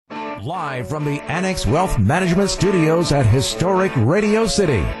Live from the Annex Wealth Management Studios at historic Radio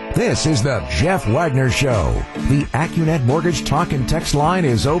City, this is the Jeff Wagner Show. The AccuNet Mortgage Talk and Text line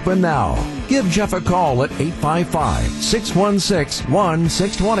is open now. Give Jeff a call at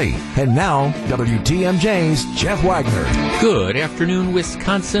 855-616-1620. And now, WTMJ's Jeff Wagner. Good afternoon,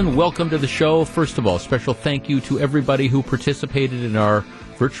 Wisconsin. Welcome to the show. First of all, special thank you to everybody who participated in our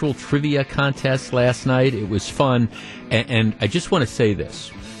virtual trivia contest last night. It was fun. And I just want to say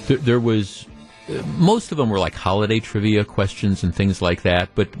this. There was, most of them were like holiday trivia questions and things like that,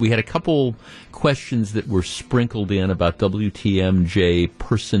 but we had a couple questions that were sprinkled in about WTMJ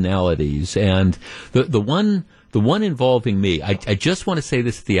personalities, and the one involving me, I just want to say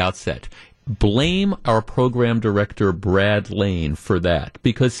this at the outset. Blame our program director, Brad Lane, for that.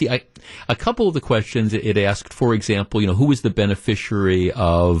 Because, see, a couple of the questions, it asked, for example, who was the beneficiary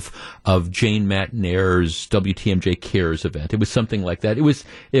of Jane Matinair's WTMJ Cares event? It was something like that. It was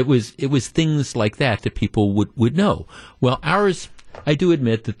things like that people would know. Well, ours, I do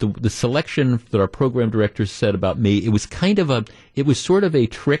admit that the selection that our program director said about me, it was sort of a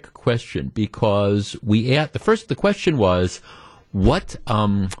trick question, because the question was, what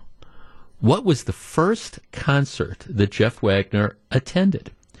was the first concert that Jeff Wagner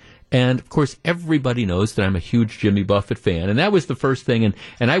attended? And, of course, everybody knows that I'm a huge Jimmy Buffett fan, and that was the first thing.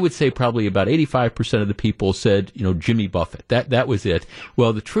 And I would say probably about 85% of the people said, Jimmy Buffett. That was it.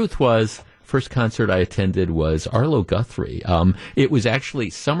 Well, the truth was, first concert I attended was Arlo Guthrie. It was actually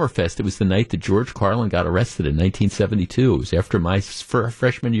Summerfest. It was the night that George Carlin got arrested in 1972. It was after my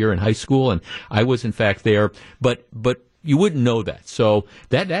freshman year in high school, and I was, in fact, there. But you wouldn't know that. So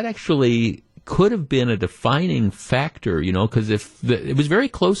that actually could have been a defining factor, because it was very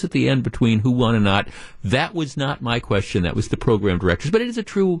close at the end between who won and not. That was not my question. That was the program director's. But it is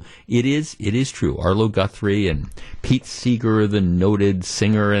true. Arlo Guthrie and Pete Seeger, the noted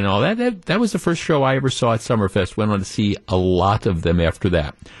singer, and all that. That was the first show I ever saw at Summerfest. Went on to see a lot of them after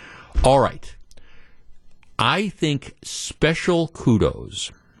that. All right. I think special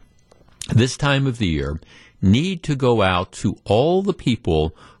kudos this time of the year need to go out to all the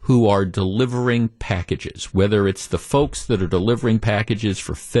people who are delivering packages, whether it's the folks that are delivering packages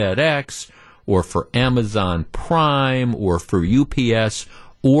for FedEx or for Amazon Prime or for UPS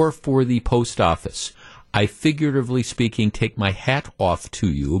or for the post office. I, figuratively speaking, take my hat off to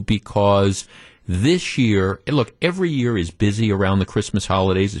you, because this year, look, every year is busy around the Christmas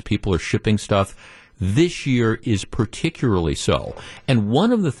holidays as people are shipping stuff. This year is particularly so. And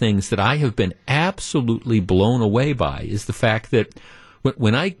one of the things that I have been absolutely blown away by is the fact that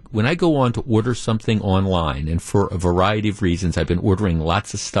when I go on to order something online, and for a variety of reasons, I've been ordering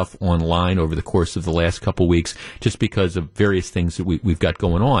lots of stuff online over the course of the last couple of weeks just because of various things that we've got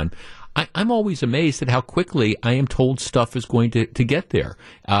going on. I'm always amazed at how quickly I am told stuff is going to get there.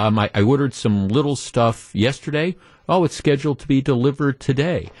 I ordered some little stuff yesterday. Oh, it's scheduled to be delivered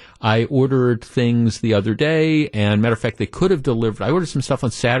today. I ordered things the other day, and matter of fact, they could have delivered. I ordered some stuff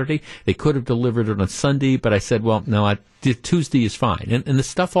on Saturday. They could have delivered it on Sunday, but I said, well, no, Tuesday is fine. And the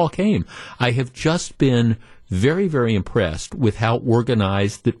stuff all came. I have just been very, very impressed with how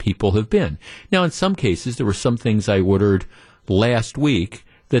organized that people have been. Now, in some cases, there were some things I ordered last week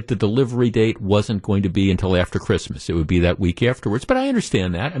that the delivery date wasn't going to be until after Christmas. It would be that week afterwards. But I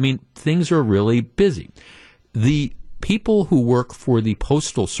understand that. I mean, things are really busy. The people who work for the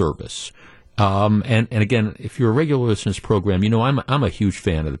Postal Service, and again, if you're a regular listener to this program, I'm a huge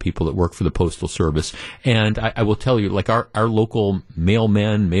fan of the people that work for the Postal Service. And I will tell you, like our local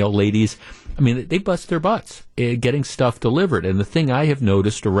mailmen, mail ladies, I mean, they bust their butts getting stuff delivered. And the thing I have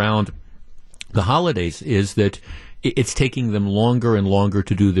noticed around the holidays is that it's taking them longer and longer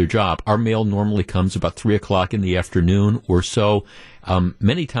to do their job. Our mail normally comes about 3 o'clock in the afternoon or so.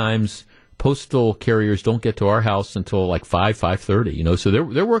 Many times, postal carriers don't get to our house until like 5:30, so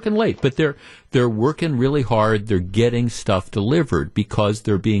they're working late, but they're working really hard. They're getting stuff delivered because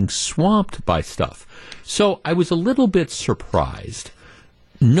they're being swamped by stuff. So I was a little bit surprised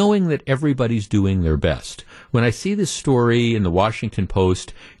knowing that everybody's doing their best. When I see this story in the Washington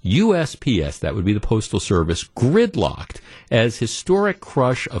Post, USPS, that would be the Postal Service, gridlocked as historic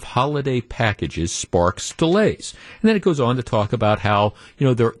crush of holiday packages sparks delays. And then it goes on to talk about how,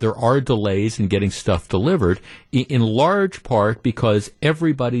 there are delays in getting stuff delivered, in large part because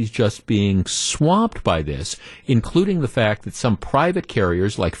everybody's just being swamped by this, including the fact that some private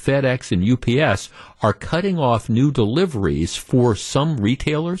carriers like FedEx and UPS are cutting off new deliveries for some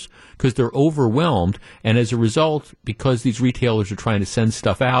retailers because they're overwhelmed. And as a result, because these retailers are trying to send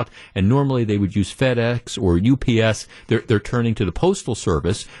stuff out, and normally they would use FedEx or UPS, they're turning to the Postal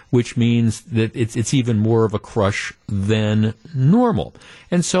Service, which means that it's even more of a crush than normal.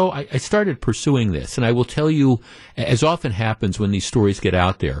 And so I started pursuing this, and I will tell you, as often happens when these stories get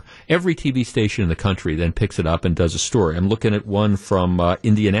out there, every TV station in the country then picks it up and does a story. I'm looking at one from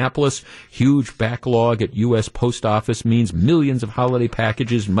Indianapolis. Huge backlog at U.S. Post Office means millions of holiday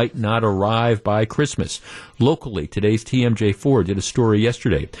packages might not arrive by Christmas. Locally, today's TMJ4 did a story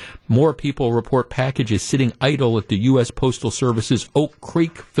yesterday. More people report packages sitting idle at the U.S. Postal Service's Oak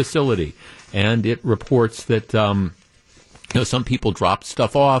Creek facility. And it reports that some people drop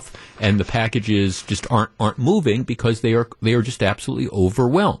stuff off, and the packages just aren't moving because they are just absolutely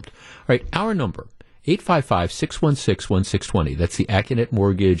overwhelmed. All right, our number 855-616-1620. That's the Accunet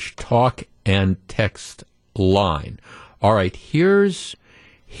Mortgage talk and text line. All right, here is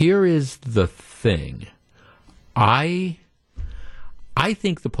the thing. I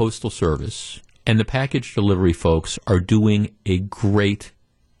think the Postal Service and the package delivery folks are doing a great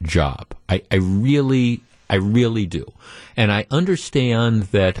job. I really do. And I understand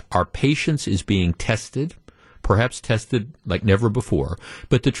that our patience is being tested, perhaps tested like never before.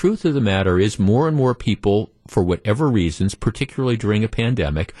 But the truth of the matter is more and more people, for whatever reasons, particularly during a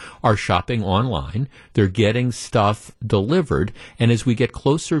pandemic, are shopping online. They're getting stuff delivered. And as we get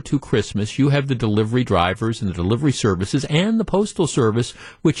closer to Christmas, you have the delivery drivers and the delivery services and the Postal Service,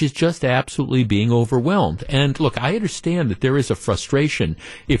 which is just absolutely being overwhelmed. And look, I understand that there is a frustration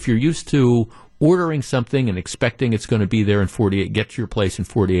if you're used to ordering something and expecting it's going to be there in get to your place in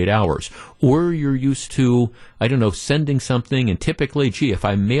 48 hours. Or you're used to, sending something, and typically, if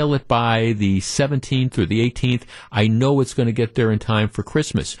I mail it by the 17th or the 18th, I know it's going to get there in time for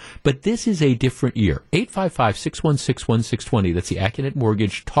Christmas. But this is a different year. 855-616-1620. That's the Accunet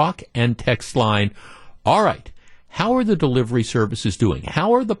Mortgage talk and text line. All right. How are the delivery services doing?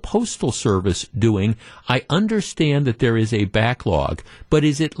 How are the Postal Service doing? I understand that there is a backlog, but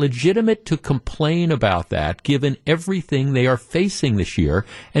is it legitimate to complain about that given everything they are facing this year?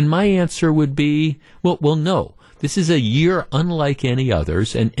 And my answer would be, well, no. This is a year unlike any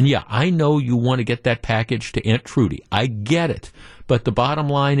others. And yeah, I know you want to get that package to Aunt Trudy. I get it. But the bottom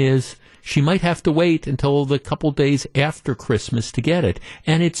line is, she might have to wait until the couple days after Christmas to get it.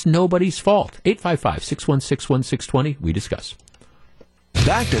 And it's nobody's fault. 855-616-1620. We discuss.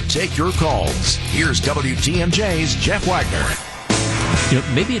 Back to take your calls. Here's WTMJ's Jeff Wagner.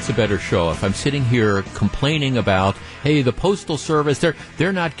 Maybe it's a better show if I'm sitting here complaining about, hey, the Postal Service,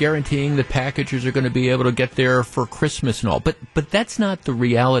 they're not guaranteeing that packages are going to be able to get there for Christmas and all. But that's not the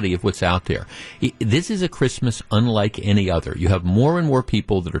reality of what's out there. This is a Christmas unlike any other. You have more and more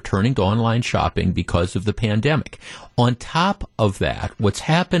people that are turning to online shopping because of the pandemic. On top of that, what's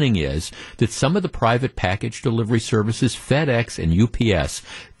happening is that some of the private package delivery services, FedEx and UPS,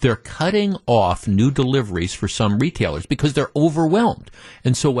 they're cutting off new deliveries for some retailers because they're overwhelmed.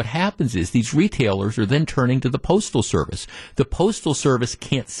 And so what happens is these retailers are then turning to the Postal Service. The Postal Service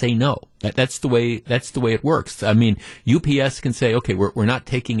can't say no. That's the way it works. I mean, UPS can say, okay, we're not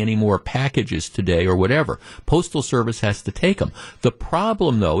taking any more packages today or whatever. Postal Service has to take them. The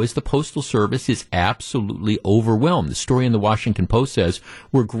problem, though, is the Postal Service is absolutely overwhelmed. The story in the Washington Post says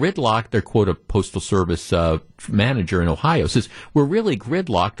we're gridlocked. Their quote, a Postal Service manager in Ohio says we're really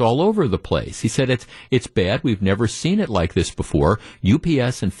gridlocked all over the place. He said it's bad. We've never seen it like this before.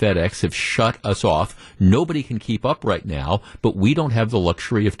 UPS and FedEx have shut us off. Nobody can keep up right now, but we don't have the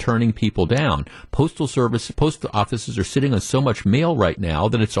luxury of turning people down. Postal offices are sitting on so much mail right now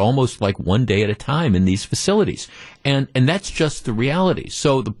that it's almost like one day at a time in these facilities. And that's just the reality.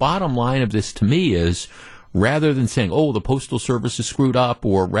 So the bottom line of this to me is, rather than saying, oh, the Postal Service is screwed up,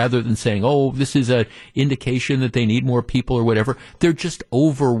 or rather than saying, oh, this is an indication that they need more people or whatever, they're just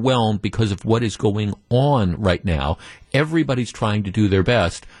overwhelmed because of what is going on right now. Everybody's trying to do their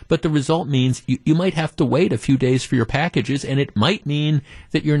best, but the result means you might have to wait a few days for your packages, and it might mean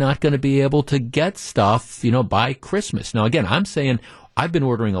that you're not going to be able to get stuff, by Christmas. Now, again, I'm saying I've been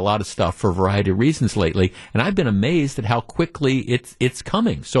ordering a lot of stuff for a variety of reasons lately, and I've been amazed at how quickly it's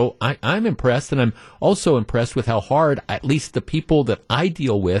coming. So I'm impressed, and I'm also impressed with how hard, at least the people that I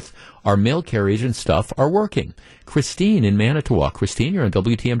deal with, our mail carriers and stuff, are working. Christine in Manitowoc. Christine, you're on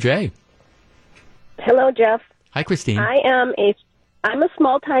WTMJ. Hello, Jeff. Hi, Christine. I'm a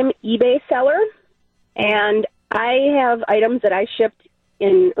small-time eBay seller, and I have items that I shipped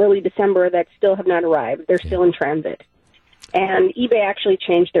in early December that still have not arrived. They're still in transit. And eBay actually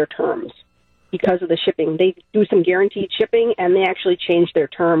changed their terms because of the shipping. They do some guaranteed shipping, and they actually changed their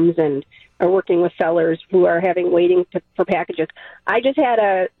terms, and are working with sellers who are having waiting for packages. I just had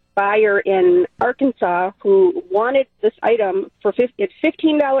a buyer in Arkansas who wanted this item for it's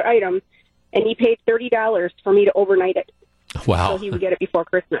 $15 item, and he paid $30 for me to overnight it. Wow. So he would get it before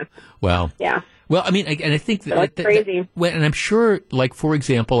Christmas. Wow. Yeah. Well, I mean, and I think that's crazy. And I'm sure, like, for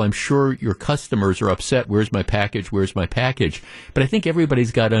example, I'm sure your customers are upset. Where's my package? Where's my package? But I think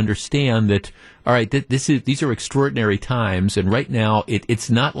everybody's got to understand that, all right, these are extraordinary times. And right now, it's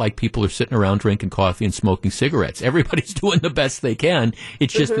not like people are sitting around drinking coffee and smoking cigarettes. Everybody's doing the best they can.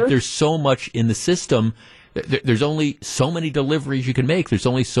 It's just that there's so much in the system. There's only so many deliveries you can make. There's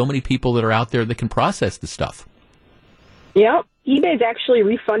only so many people that are out there that can process the stuff. Yep. eBay's actually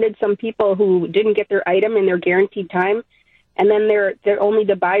refunded some people who didn't get their item in their guaranteed time, and then they're only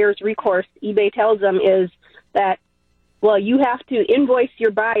the buyer's recourse. eBay tells them is that, well, you have to invoice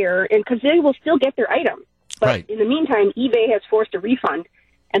your buyer, and because they will still get their item. But in the meantime, eBay has forced a refund,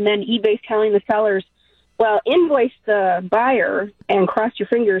 and then eBay's telling the sellers, well, invoice the buyer and cross your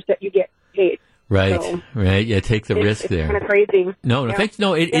fingers that you get paid. Right, so right. Yeah, take the risk there. It's kind of crazy.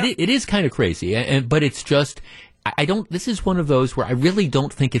 It is kind of crazy, but it's just. I don't. This is one of those where I really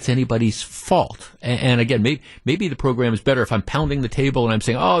don't think it's anybody's fault. And again, maybe the program is better if I'm pounding the table and I'm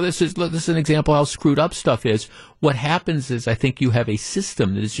saying, "Oh, this is an example how screwed up stuff is." What happens is, I think you have a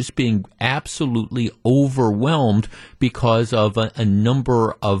system that is just being absolutely overwhelmed because of a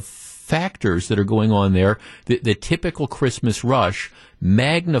number of factors that are going on there. The typical Christmas rush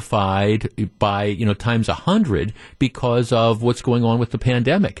magnified by times 100 because of what's going on with the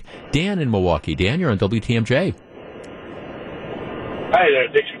pandemic. Dan in Milwaukee. Dan, you're on WTMJ. Hi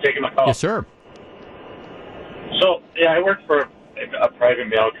there. Thanks for taking my call. Yes, sir. So, I work for a private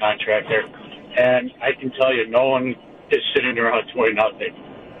mail contractor, and I can tell you no one is sitting around doing nothing.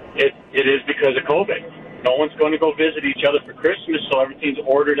 It is because of COVID. No one's going to go visit each other for Christmas, so everything's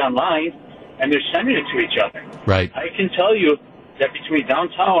ordered online, and they're sending it to each other. Right. I can tell you that between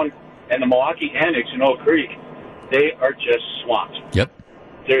downtown and the Milwaukee Annex in Oak Creek, they are just swamped. Yep.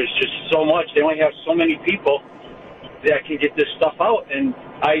 There's just so much. They only have so many people that can get this stuff out, and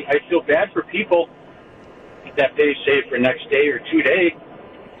I feel bad for people that they save for next day or 2 day,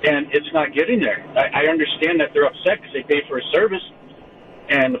 and it's not getting there. I understand that they're upset because they pay for a service,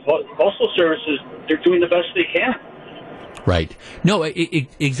 and the postal services, they're doing the best they can. Right. No,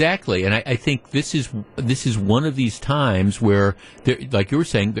 exactly. And I think this is one of these times where, like you were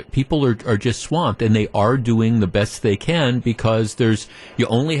saying, that people are just swamped, and they are doing the best they can because you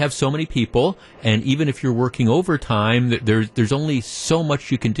only have so many people, and even if you're working overtime, there's only so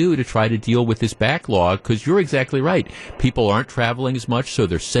much you can do to try to deal with this backlog, because you're exactly right. People aren't traveling as much, so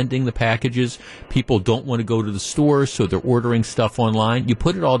they're sending the packages. People don't want to go to the store, so they're ordering stuff online. You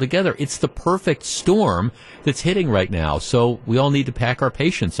put it all together, it's the perfect storm that's hitting right now. So we all need to pack our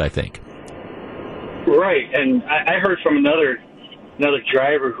patience, I think. Right, and I heard from another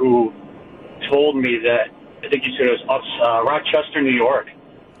driver who told me that, I think he said it was Rochester, New York,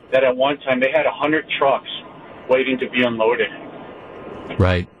 that at one time they had 100 trucks waiting to be unloaded.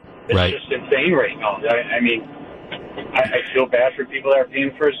 Right, it's just insane right now. I mean, I feel bad for people that are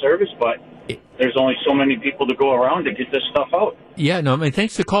paying for a service, but there's only so many people to go around to get this stuff out. Yeah, no, I mean,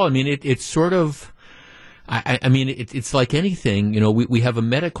 thanks for calling. I mean, it's sort of... I mean, it's like anything. We have a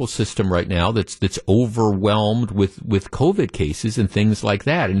medical system right now that's overwhelmed with COVID cases and things like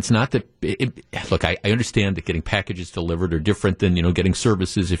that. And it's not that. Look, I understand that getting packages delivered are different than getting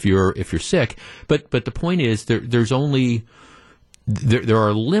services if you're sick. But the point is, there's only. There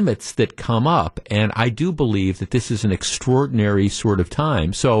are limits that come up, and I do believe that this is an extraordinary sort of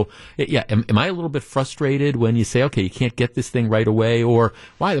time. So, yeah, am I a little bit frustrated when you say, okay, you can't get this thing right away, or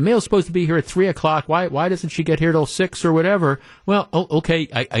why the mail's supposed to be here at 3:00? Why doesn't she get here till 6 or whatever? Well, okay,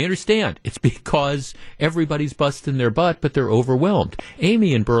 I understand. It's because everybody's busting their butt, but they're overwhelmed.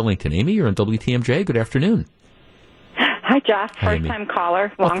 Amy in Burlington. Amy, you're on WTMJ. Good afternoon. Hi, Jeff. First-time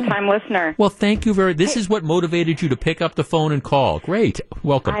caller, long-time listener. Well, thank you This is what motivated you to pick up the phone and call. Great.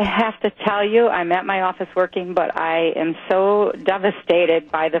 Welcome. I have to tell you, I'm at my office working, but I am so devastated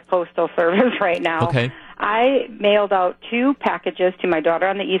by the Postal Service right now. Okay. I mailed out 2 packages to my daughter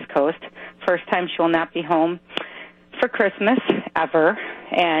on the East Coast. First time she will not be home for Christmas ever,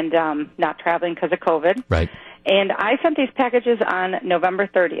 and not traveling because of COVID. Right. And I sent these packages on November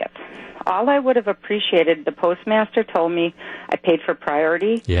 30th. All I would have appreciated, the postmaster told me I paid for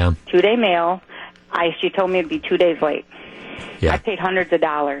priority, 2-day mail. She told me it'd be 2 days late. Yeah. I paid hundreds of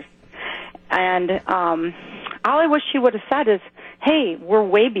dollars. And all I wish she would have said is, hey, we're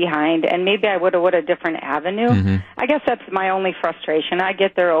way behind, and maybe I would have went a different avenue. Mm-hmm. I guess that's my only frustration. I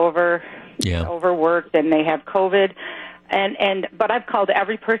get they're overworked and they have COVID. But I've called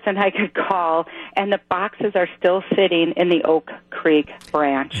every person I could call, and the boxes are still sitting in the Oak Creek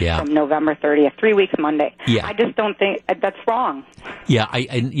branch from November 30th, 3 weeks Monday. Yeah. I just don't think that's wrong. Yeah,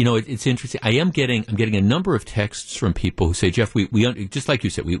 it's interesting. I'm getting a number of texts from people who say, Jeff, we just like you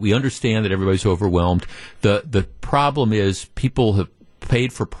said, we understand that everybody's overwhelmed. The problem is people have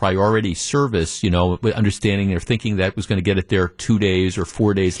paid for priority service, understanding they're thinking that was going to get it there 2 days or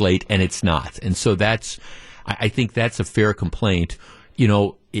 4 days late, and it's not. And so I think that's a fair complaint.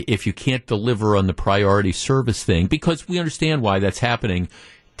 If you can't deliver on the priority service thing, because we understand why that's happening,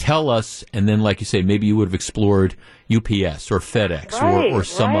 tell us, and then, like you say, maybe you would have explored UPS or FedEx or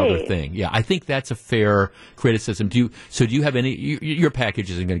some other thing. Yeah, I think that's a fair criticism. Do you have any? Your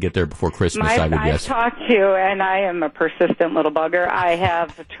package isn't going to get there before Christmas, I would guess. I've talked to, and I am a persistent little bugger. I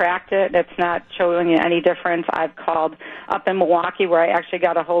have tracked it. It's not showing you any difference. I've called up in Milwaukee where I actually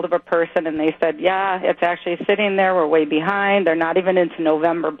got a hold of a person, and they said, yeah, it's actually sitting there. We're way behind. They're not even into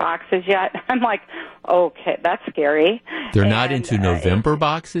November boxes yet. I'm like, okay, that's scary. They're not into November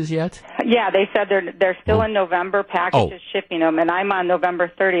boxes yet? Yeah, they said they're still in November packages shipping them, and I'm on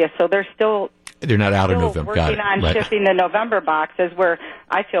November 30th, so they're not out of November. Working on shipping the November boxes, where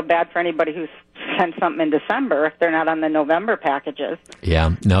I feel bad for anybody who's sent something in December if they're not on the November packages.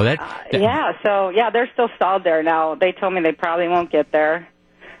 Yeah, no, they're still stalled there now. They told me they probably won't get there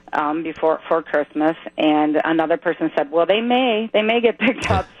before Christmas, and another person said, well, they may get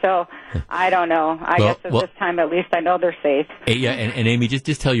picked up, so I don't know. I guess at this time, at least, I know they're safe. Yeah, and Amy,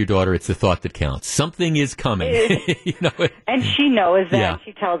 just tell your daughter it's the thought that counts. Something is coming. And she knows that, and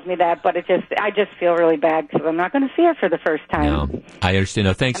she tells me that, but I just feel really bad because I'm not going to see her for the first time. No, I understand.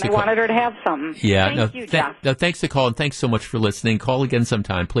 No, thanks. And I wanted her to have something. Yeah, Thank you, Jeff. No, thanks for calling. Thanks so much for listening. Call again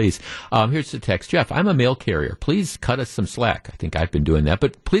sometime, please. Here's the text. Jeff, I'm a mail carrier. Please cut us some slack. I think I've been doing that,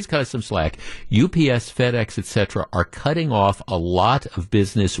 but please cut us some slack. UPS, FedEx, etc. are cutting off a lot of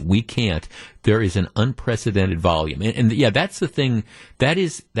business we can't. There is an unprecedented volume. And that's the thing. That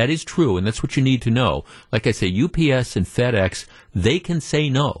is true, and that's what you need to know. Like I say, UPS and FedEx, they can say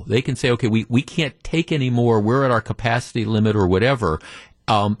no. They can say, okay, we can't take any more. We're at our capacity limit or whatever.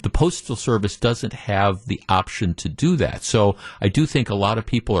 The Postal Service doesn't have the option to do that. So I do think a lot of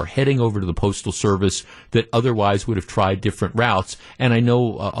people are heading over to the Postal Service that otherwise would have tried different routes. And I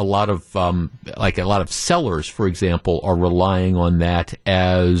know a lot of sellers, for example, are relying on that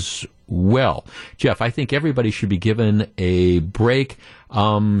as well. Jeff, I think everybody should be given a break.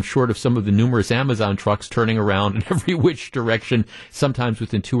 Short of some of the numerous Amazon trucks turning around in every which direction, sometimes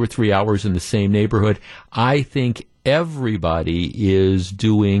within 2 or 3 hours in the same neighborhood. I think everybody is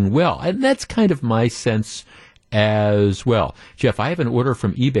doing well. And that's kind of my sense as well. Jeff, I have an order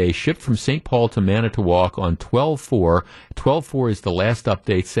from eBay shipped from St. Paul to Manitowoc on 12/4. 12/4 is the last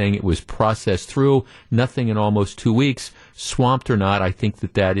update saying it was processed through. Nothing in almost 2 weeks. Swamped or not, I think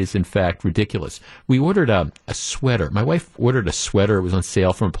that is in fact ridiculous. We ordered a sweater. My wife ordered a sweater. It was on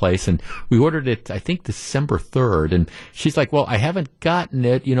sale from a place, and we ordered it, I think, December 3rd. And she's like, well, I haven't gotten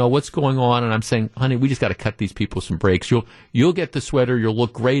it. What's going on? And I'm saying, honey, we just got to cut these people some breaks. You'll get the sweater. You'll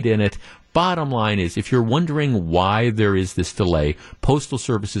look great in it. Bottom line is, if you're wondering why there is this delay, Postal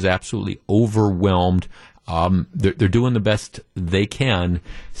Service is absolutely overwhelmed. They're doing the best they can.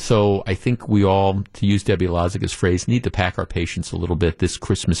 So I think we all, to use Debbie Loziga's phrase, need to pack our patience a little bit this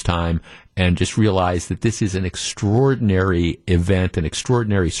Christmas time and just realize that this is an extraordinary event and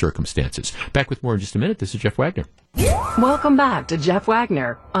extraordinary circumstances. Back with more in just a minute. This is Jeff Wagner. Welcome back to Jeff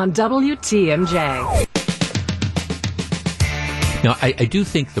Wagner on WTMJ. Now, I do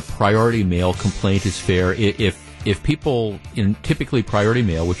think the priority mail complaint is fair. If people, typically priority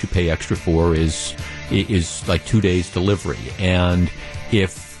mail, which you pay extra for, is like 2 days delivery, and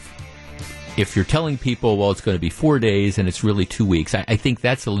if you're telling people, well, it's going to be 4 days and it's really 2 weeks, I think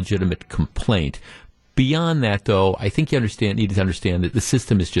that's a legitimate complaint. Beyond that, though, I think you need to understand that the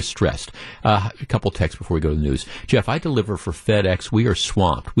system is just stressed. A couple texts before we go to the news. Jeff, I deliver for FedEx. We are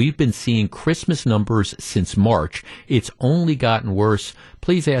swamped. We've been seeing Christmas numbers since March. It's only gotten worse.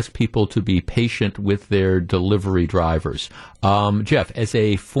 Please ask people to be patient with their delivery drivers. Jeff, as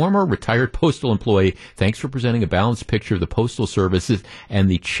a former retired postal employee, thanks for presenting a balanced picture of the Postal Services and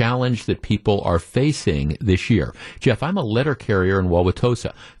the challenge that people are facing this year. Jeff, I'm a letter carrier in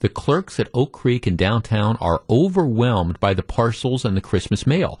Wauwatosa. The clerks at Oak Creek and downtown are overwhelmed by the parcels and the Christmas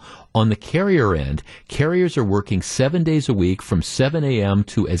mail. On the carrier end, carriers are working 7 days a week from 7 a.m.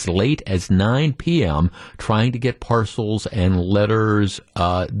 to as late as 9 p.m. trying to get parcels and letters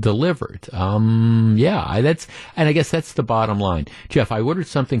delivered. And I guess that's the bottom line. Jeff, I ordered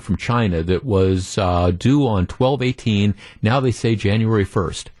something from China that was due on 12/18. Now they say January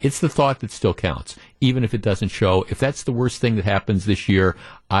 1st. It's the thought that still counts, even if it doesn't show. If that's the worst thing that happens this year,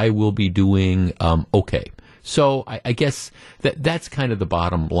 I will be doing okay. So I guess that's kind of the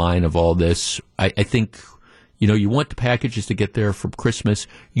bottom line of all this. I think, you want the packages to get there for Christmas.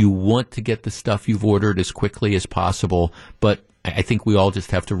 You want to get the stuff you've ordered as quickly as possible. But I think we all just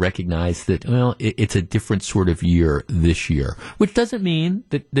have to recognize that, it's a different sort of year this year, which doesn't mean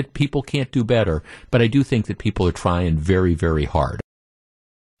that people can't do better. But I do think that people are trying very, very hard.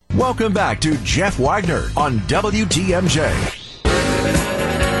 Welcome back to Jeff Wagner on WTMJ.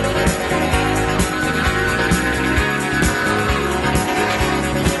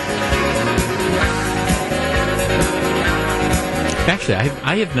 Actually,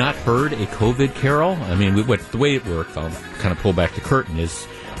 I have not heard a COVID carol. I mean, the way it worked, I'll kind of pull back the curtain, is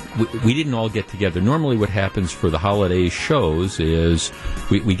we didn't all get together. Normally what happens for the holiday shows is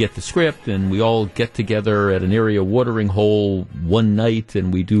we get the script and we all get together at an area watering hole one night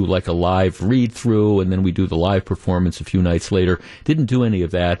and we do like a live read-through and then we do the live performance a few nights later. Didn't do any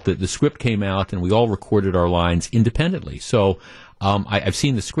of that. The script came out and we all recorded our lines independently. So I've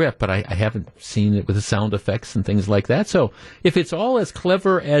seen the script, but I haven't seen it with the sound effects and things like that. So if it's all as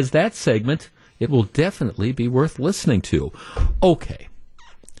clever as that segment, it will definitely be worth listening to. Okay.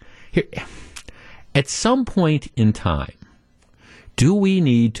 Here, at some point in time, do we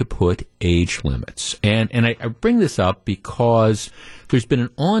need to put age limits? And I bring this up because there's been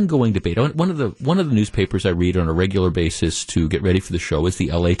an ongoing debate. One of the newspapers I read on a regular basis to get ready for the show is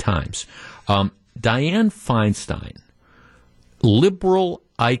the LA Times. Dianne Feinstein, liberal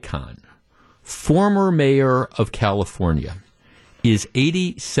icon, former mayor of California, is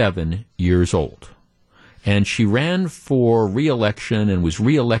 87 years old. And she ran for re-election and was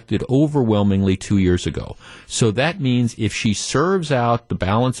re-elected overwhelmingly 2 years ago. So that means if she serves out the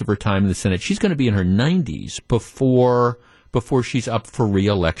balance of her time in the Senate, she's going to be in her 90s before she's up for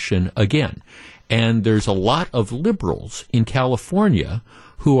re-election again. And there's a lot of liberals in California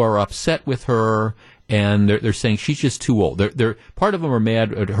who are upset with her, and they're saying she's just too old. They're part of them are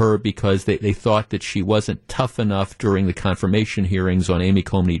mad at her because they thought that she wasn't tough enough during the confirmation hearings on Amy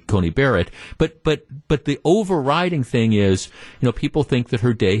Coney Barrett. But the overriding thing is, people think that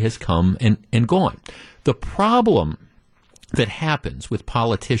her day has come and gone. The problem that happens with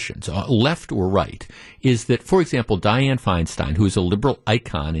politicians, left or right, is that, for example, Dianne Feinstein, who is a liberal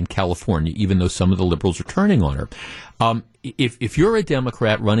icon in California, even though some of the liberals are turning on her, if you're a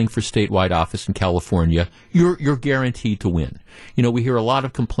Democrat running for statewide office in California, you're guaranteed to win. We hear a lot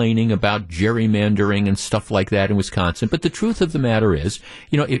of complaining about gerrymandering and stuff like that in Wisconsin, but the truth of the matter is,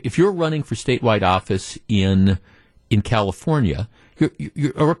 if you're running for statewide office in California,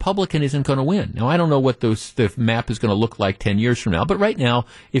 a Republican isn't going to win. Now, I don't know what the map is going to look like 10 years from now, but right now,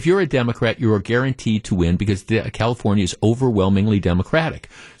 if you're a Democrat, you are guaranteed to win because California is overwhelmingly Democratic.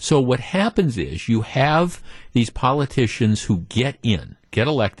 So what happens is you have these politicians who get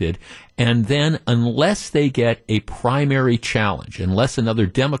elected, and then unless they get a primary challenge, unless another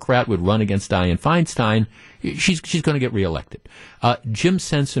Democrat would run against Dianne Feinstein, she's going to get reelected. Jim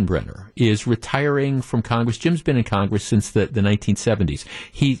Sensenbrenner is retiring from Congress. Jim's been in Congress since the 1970s.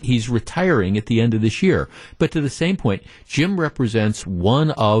 He's retiring at the end of this year. But to the same point, Jim represents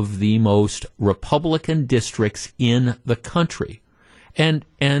one of the most Republican districts in the country. And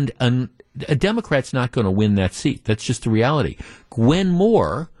a Democrat's not going to win that seat. That's just the reality. Gwen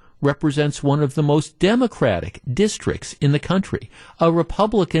Moore represents one of the most Democratic districts in the country. A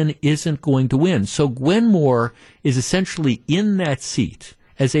Republican isn't going to win. So Gwen Moore is essentially in that seat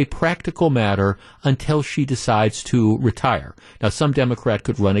as a practical matter until she decides to retire. Now, some Democrat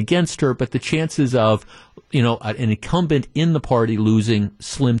could run against her, but the chances of, an incumbent in the party losing,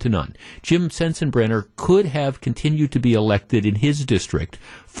 slim to none. Jim Sensenbrenner could have continued to be elected in his district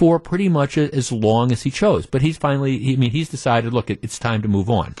for pretty much as long as he chose. But he's decided, look, it's time to move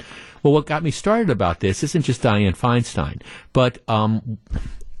on. Well, what got me started about this isn't just Dianne Feinstein, but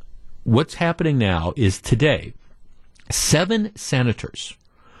what's happening now is today, 7 senators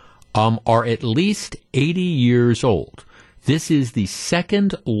are at least 80 years old. This is the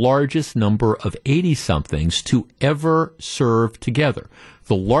second largest number of 80-somethings to ever serve together.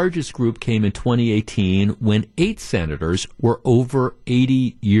 The largest group came in 2018 when 8 senators were over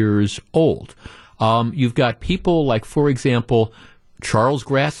 80 years old. You've got people like, for example, Charles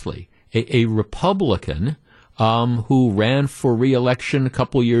Grassley, a Republican who ran for re-election a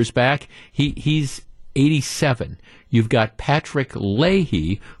couple years back. He's 87. You've got Patrick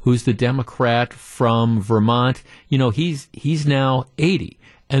Leahy, who's the Democrat from Vermont. He's now 80.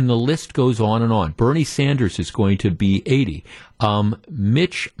 And the list goes on and on. Bernie Sanders is going to be 80.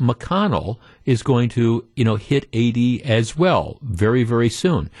 Mitch McConnell is going to, hit 80 as well very, very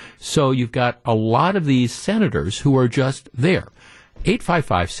soon. So you've got a lot of these senators who are just there.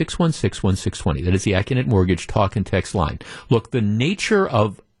 855-616-1620. That is the Accunet Mortgage talk and text line. Look, the nature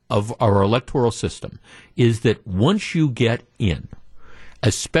of our electoral system is that once you get in,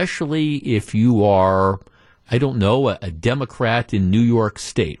 especially if you are, I don't know, a Democrat in New York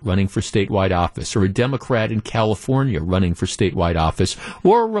State running for statewide office, or a Democrat in California running for statewide office,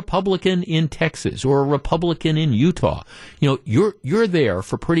 or a Republican in Texas, or a Republican in Utah. You're there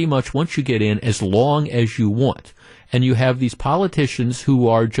for pretty much once you get in as long as you want. And you have these politicians who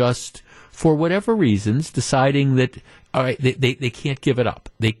are just, for whatever reasons, deciding that, all right, they can't give it up.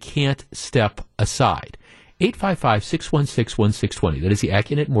 They can't step aside. 855-616-1620. That is the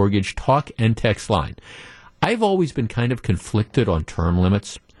Accunet Mortgage talk and text line. I've always been kind of conflicted on term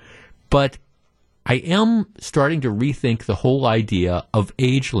limits, but I am starting to rethink the whole idea of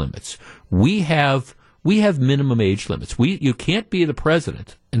age limits. We have minimum age limits. You can't be the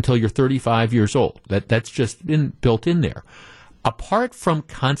president until you're 35 years old. That's just built in there. Apart from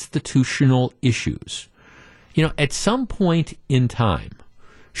constitutional issues, at some point in time,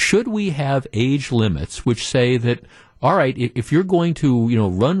 should we have age limits which say that, all right, if you're going to,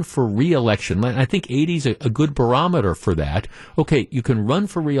 run for re-election, I think 80 is a good barometer for that. Okay, you can run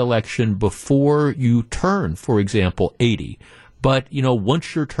for re-election before you turn, for example, 80. But,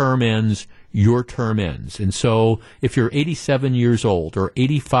 once your term ends, your term ends. And so if you're 87 years old or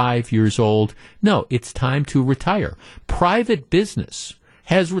 85 years old, no, it's time to retire. Private business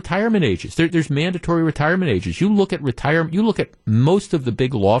has retirement ages. There's mandatory retirement ages. You look at most of the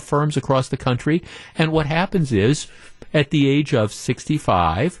big law firms across the country, and what happens is, at the age of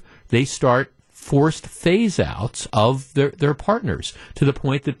 65, they start forced phase-outs of their partners, to the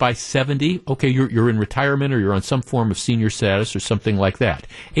point that by 70, okay, you're in retirement or you're on some form of senior status or something like that.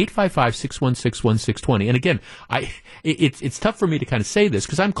 855-616-1620. And again, it's tough for me to kind of say this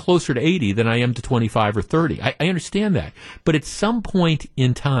because I'm closer to 80 than I am to 25 or 30. I understand that. But at some point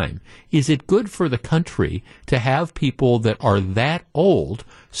in time, is it good for the country to have people that are that old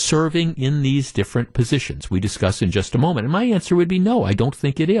serving in these different positions? We discuss in just a moment. And my answer would be no, I don't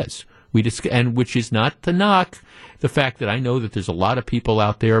think it is. And which is not to knock the fact that I know that there's a lot of people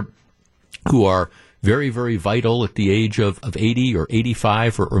out there who are very, very vital at the age of 80 or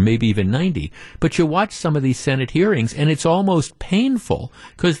 85 or maybe even 90. But you watch some of these Senate hearings, and it's almost painful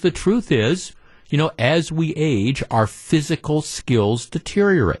because the truth is, as we age, our physical skills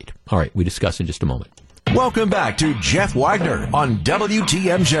deteriorate. All right, we discuss in just a moment. Welcome back to Jeff Wagner on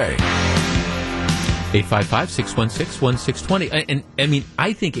WTMJ. 855-616-1620. And I mean,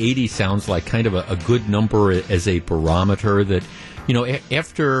 I think 80 sounds like kind of a good number as a barometer that,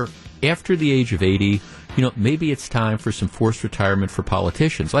 after the age of 80, maybe it's time for some forced retirement for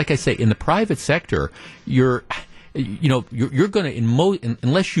politicians. Like I say, in the private sector, you're going to,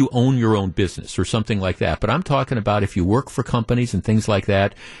 unless you own your own business or something like that. But I'm talking about if you work for companies and things like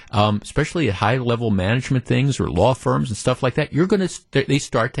that, especially at high level management things or law firms and stuff like that, they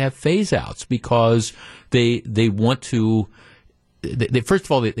start to have phase outs because they want to. First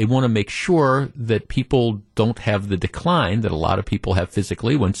of all, they want to make sure that people don't have the decline that a lot of people have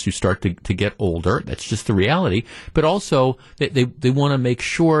physically once you start to get older. That's just the reality. But also, they want to make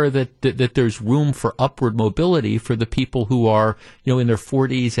sure that there's room for upward mobility for the people who are, in their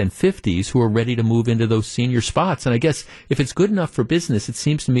 40s and 50s who are ready to move into those senior spots. And I guess if it's good enough for business, it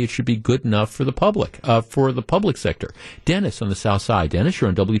seems to me it should be good enough for the public sector. Dennis on the South Side. Dennis, you're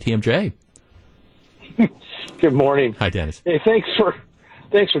on WTMJ. Good morning. Hi, Dennis. Hey, thanks for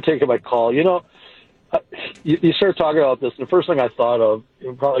taking my call. You started talking about this, and the first thing I thought of,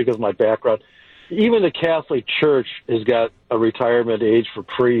 probably because of my background, even the Catholic Church has got a retirement age for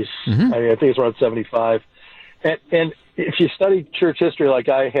priests. Mm-hmm. I mean, I think it's around 75. And if you study church history like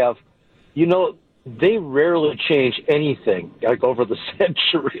I have, they rarely change anything like over the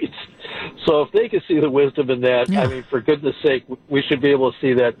centuries. So if they can see the wisdom in that, yeah. I mean, for goodness sake, we should be able to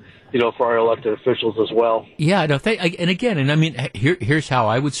see that, for our elected officials as well. Yeah, no, and I mean, here's how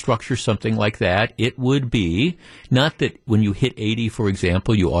I would structure something like that. It would be not that when you hit 80, for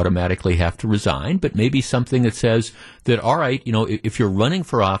example, you automatically have to resign, but maybe something that says that, all right, if you're running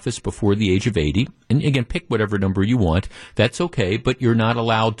for office before the age of 80, and again, pick whatever number you want, that's okay, but you're not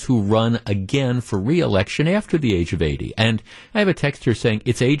allowed to run again for re-election after the age of 80. And I have a text here saying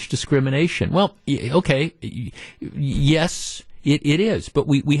it's age discrimination. Well, okay, yes, It is, but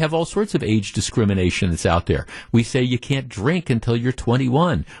we have all sorts of age discrimination that's out there. We say you can't drink until you're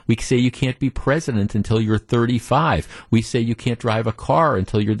 21. We say you can't be president until you're 35. We say you can't drive a car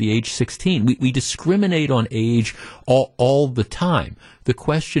until you're the age 16. We discriminate on age all the time. The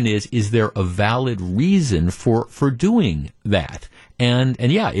question is there a valid reason for doing that? And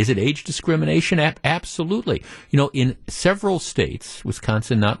yeah, is it age discrimination? Absolutely. In several states,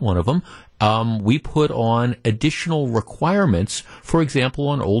 Wisconsin not one of them, we put on additional requirements, for example,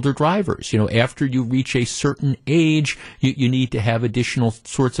 on older drivers. After you reach a certain age, you need to have additional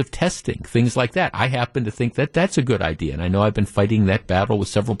sorts of testing, things like that. I happen to think that that's a good idea, and I know I've been fighting that battle with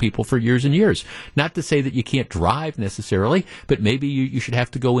several people for years and years. Not to say that you can't drive necessarily, but maybe you should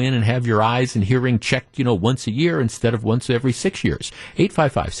have to go in and have your eyes and hearing checked, once a year instead of once every 6 years.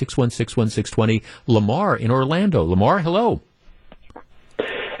 855-616-1620. Lamar in Orlando. Lamar, hello.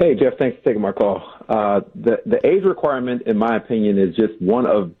 Hey, Jeff, thanks for taking my call. The age requirement, in my opinion, is just one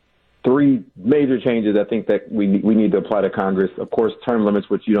of three major changes I think that we need to apply to Congress. Of course, term limits,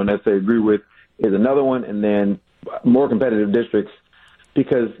 which you don't necessarily agree with, is another one, and then more competitive districts.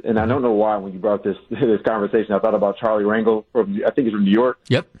 Because, and I don't know why when you brought this conversation, I thought about Charlie Rangel, I think he's from New York.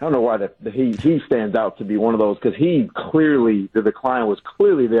 Yep. I don't know why that he stands out to be one of those, because the decline was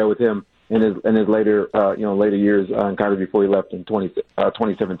clearly there with him in his later years in Congress before he left in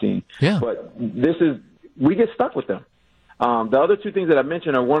 2017. Yeah. But we get stuck with them. The other two things that I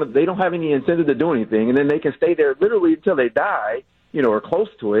mentioned are they don't have any incentive to do anything, and then they can stay there literally until they die, or close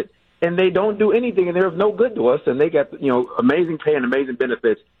to it, and they don't do anything, and they're of no good to us, and they got amazing pay and amazing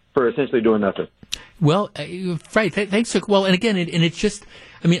benefits for essentially doing nothing. Well, right. Thanks. Well, and again, and it's just,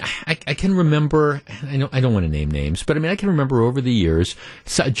 I can remember, I don't want to name names, but I can remember over the years,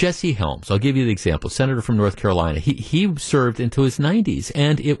 Jesse Helms, I'll give you the example, senator from North Carolina. He served into his 90s,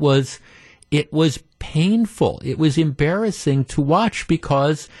 and it was painful. It was embarrassing to watch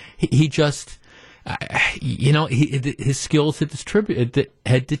because he just, his skills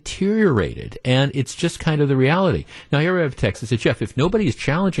had deteriorated, and it's just kind of the reality. Now, here we have a text that said, Jeff, if nobody is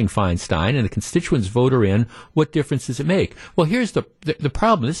challenging Feinstein and the constituents vote her in, what difference does it make? Well, here's the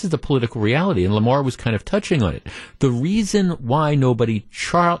problem. This is the political reality, and Lamar was kind of touching on it. The reason why nobody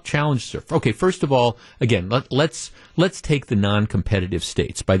challenges her. Okay, first of all, again, let's take the non-competitive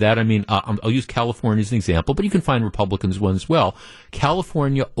states. By that, I mean, I'll use California as an example, but you can find Republicans one as well.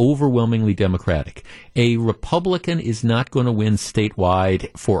 California, overwhelmingly Democratic. A Republican is not going to win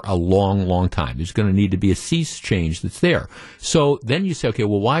statewide for a long, long time. There's going to need to be a sea change that's there. So then you say, okay,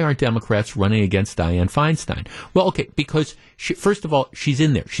 well, why aren't Democrats running against Dianne Feinstein? Well, okay, because first of all, she's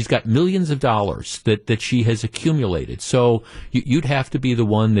in there. She's got millions of dollars that she has accumulated. So you'd have to be the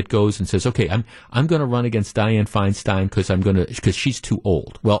one that goes and says, okay, I'm going to run against Dianne Feinstein because she's too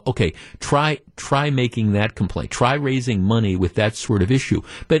old. Well, okay, try making that complaint. Try raising money with that sort of issue.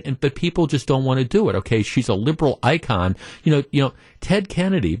 But people just don't want to do it. Okay, she's a liberal icon. Ted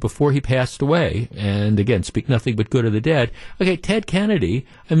Kennedy, before he passed away, and again, speak nothing but good of the dead. Okay, Ted Kennedy,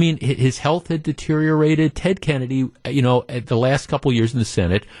 his health had deteriorated. Ted Kennedy, at the last couple of years in the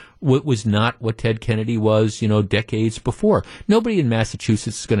Senate, was not what Ted Kennedy was, decades before. Nobody in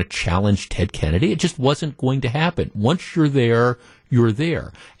Massachusetts is going to challenge Ted Kennedy. It just wasn't going to happen. Once you're there, you're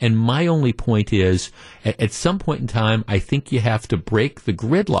there. And my only point is, at some point in time, I think you have to break the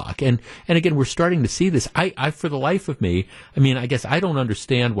gridlock. And again, we're starting to see this. I for the life of me, I guess I don't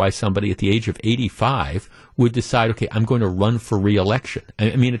understand why somebody at the age of 85 would decide, okay, I'm going to run for re-election.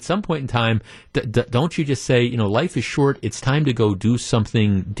 At some point in time, don't you just say, life is short, it's time to go do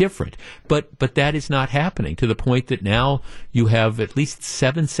something different. But that is not happening, to the point that now you have at least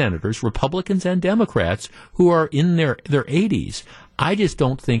 7 senators, Republicans and Democrats, who are in their 80s. I just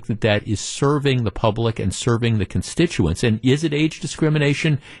don't think that is serving the public and serving the constituents. And is it age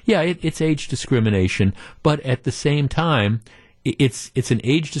discrimination? Yeah, it's age discrimination. But at the same time, it's an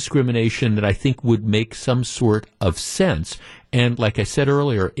age discrimination that I think would make some sort of sense. And like I said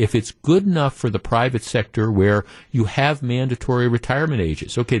earlier, if it's good enough for the private sector where you have mandatory retirement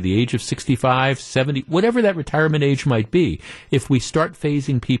ages, okay, the age of 65, 70, whatever that retirement age might be, if we start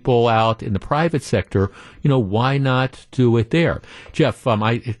phasing people out in the private sector, why not do it there? Jeff,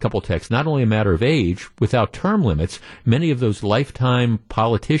 a couple of texts, not only a matter of age, without term limits, many of those lifetime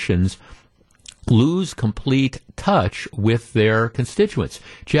politicians lose complete touch with their constituents.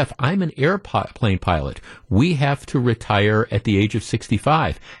 Jeff, I'm an airplane pilot. We have to retire at the age of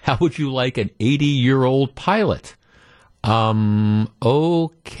 65. How would you like an 80-year-old pilot?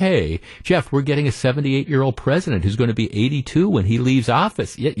 Okay. Jeff, we're getting a 78-year-old president who's going to be 82 when he leaves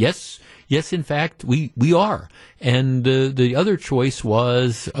office. Yes, yes, in fact, we are. And the other choice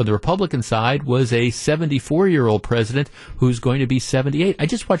was, on the Republican side, was a 74-year-old president who's going to be 78. I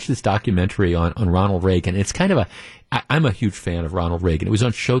just watched this documentary on Ronald Reagan. It's kind of I'm a huge fan of Ronald Reagan. It was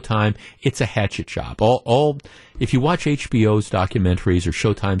on Showtime. It's a hatchet job. If you watch HBO's documentaries or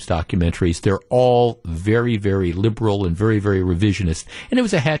Showtime's documentaries, they're all very, very liberal and very, very revisionist. And it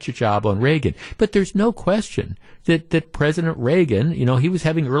was a hatchet job on Reagan. But there's no question that President Reagan, he was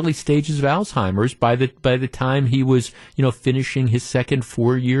having early stages of Alzheimer's by the time he was, finishing his second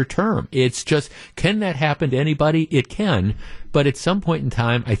 4-year term. It's just, can that happen to anybody? It can. But at some point in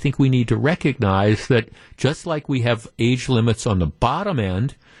time, I think we need to recognize that just like we have age limits on the bottom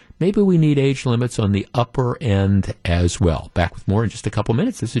end, maybe we need age limits on the upper end as well. Back with more in just a couple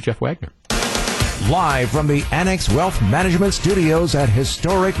minutes. This is Jeff Wagner. Live from the Annex Wealth Management Studios at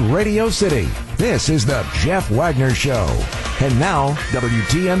historic Radio City, this is the Jeff Wagner Show. And now,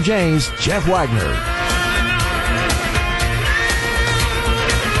 WTMJ's Jeff Wagner.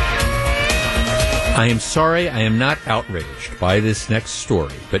 I am sorry I am not outraged by this next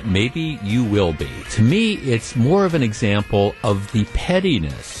story, but maybe you will be. To me, it's more of an example of the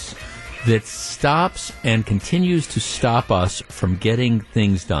pettiness that stops and continues to stop us from getting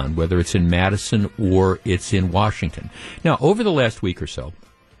things done, whether it's in Madison or it's in Washington. Now, over the last week or so,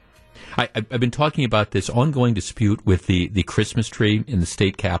 I've been talking about this ongoing dispute with the Christmas tree in the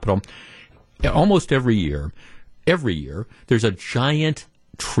state capitol. Almost every year, there's a giant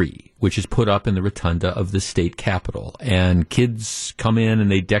tree which is put up in the rotunda of the state capitol, and kids come in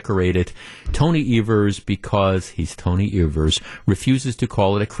and they decorate it. Tony Evers, because he's Tony Evers, refuses to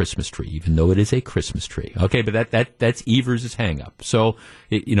call it a Christmas tree, even though it is a Christmas tree. Okay, but that's Evers' hang up. So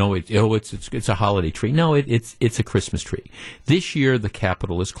it's a holiday tree. No, it's a Christmas tree. This year the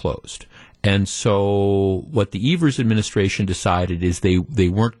capitol is closed. And so what the Evers administration decided is they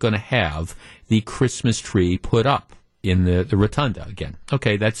weren't going to have the Christmas tree put up in the rotunda again.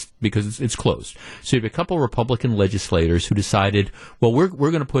 Okay, that's because it's closed. So you have a couple of Republican legislators who decided, well, we're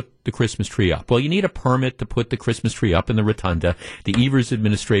going to put the Christmas tree up. Well, you need a permit to put the Christmas tree up in the rotunda. The Evers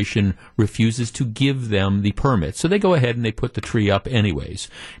administration refuses to give them the permit. So they go ahead and they put the tree up anyways.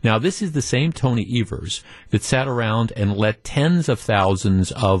 Now, this is the same Tony Evers that sat around and let tens of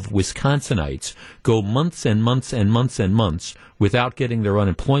thousands of Wisconsinites go months and months and months and months without getting their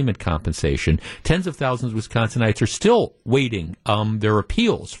unemployment compensation. Tens of thousands of Wisconsinites are still waiting their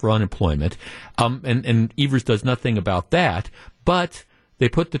appeals for unemployment, and Evers does nothing about that, but they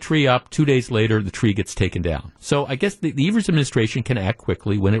put the tree up. 2 days later, the tree gets taken down. So I guess the Evers administration can act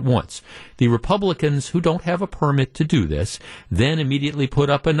quickly when it wants. The Republicans, who don't have a permit to do this, then immediately put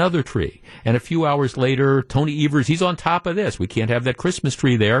up another tree. And a few hours later, Tony Evers, he's on top of this. We can't have that Christmas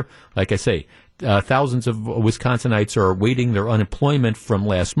tree there. Like I say, thousands of Wisconsinites are waiting their unemployment from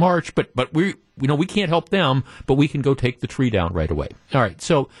last March, but we can't help them, but we can go take the tree down right away. All right,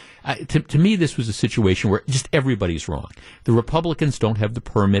 so to me, this was a situation where just everybody's wrong. The Republicans don't have the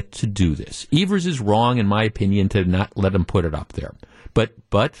permit to do this. Evers is wrong, in my opinion, to not let them put it up there.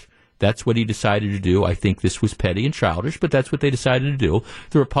 But that's what he decided to do. I think this was petty and childish, but that's what they decided to do.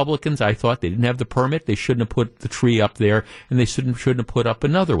 The Republicans, I thought they didn't have the permit. They shouldn't have put the tree up there, and they shouldn't have put up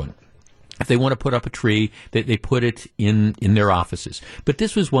another one. If they want to put up a tree, they put it in their offices. But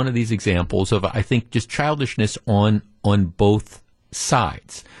this was one of these examples of, I think, just childishness on both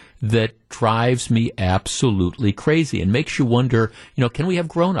sides that drives me absolutely crazy and makes you wonder, can we have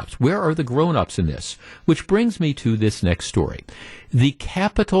grown-ups? Where are the grown-ups in this? Which brings me to this next story. The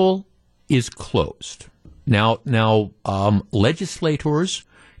Capitol is closed. Now, legislators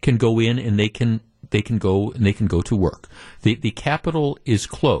can go in and they can go to work. The Capitol is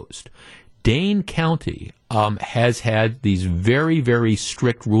closed. Dane County has had these very, very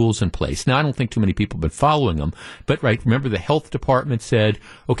strict rules in place. Now, I don't think too many people have been following them, but remember the health department said,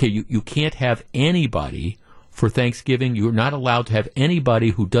 okay, you can't have anybody for Thanksgiving. You're not allowed to have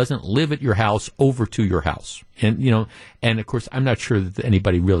anybody who doesn't live at your house over to your house. And, and of course, I'm not sure that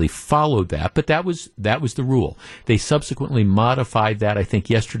anybody really followed that, but that was the rule. They subsequently modified that, I think,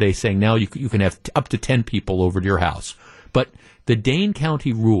 yesterday, saying now you can have up to 10 people over to your house. But the Dane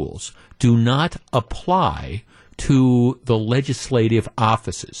County rules do not apply to the legislative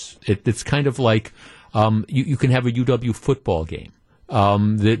offices. It's kind of like you can have a UW football game.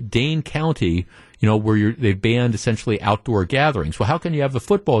 The Dane County, where they've banned essentially outdoor gatherings. Well, how can you have the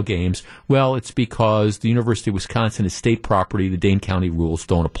football games? Well, it's because the University of Wisconsin is state property. The Dane County rules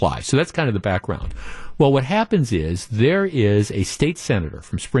don't apply. So that's kind of the background. Well, what happens is there is a state senator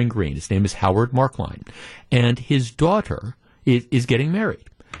from Spring Green. His name is Howard Markline, and his daughter is getting married.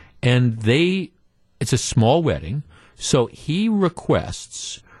 And it's a small wedding, so he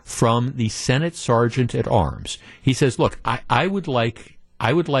requests from the Senate Sergeant at Arms. He says, look, I would like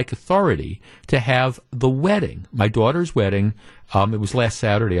authority to have the wedding, my daughter's wedding. It was last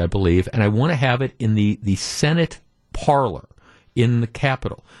Saturday, I believe, and I want to have it in the Senate parlor in the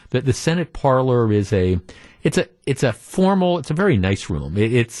Capitol. The Senate parlor is it's a formal, it's a very nice room.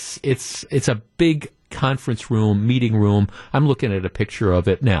 It's a big conference room, meeting room. I'm looking at a picture of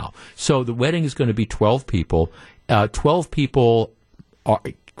it now. So the wedding is going to be 12 people. 12 people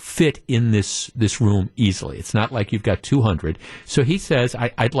fit in this room easily. It's not like you've got 200. So he says,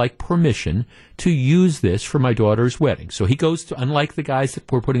 I'd like permission to use this for my daughter's wedding. So he goes to, unlike the guys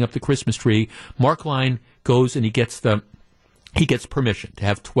that were putting up the Christmas tree, Mark Line goes and he gets permission to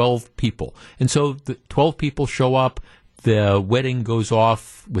have 12 people. And so the 12 people show up, the wedding goes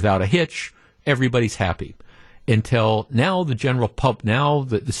off without a hitch, everybody's happy. Until now the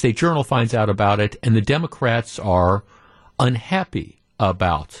the State Journal finds out about it, and the Democrats are unhappy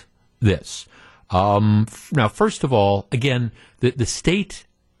about this. Now, first of all, again, the state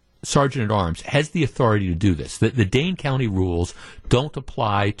Sergeant at Arms has the authority to do this. The Dane County rules don't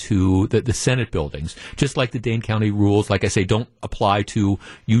apply to the Senate buildings, just like the Dane County rules, like I say, don't apply to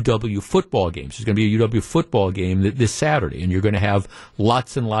UW football games. There's going to be a UW football game this Saturday, and you're going to have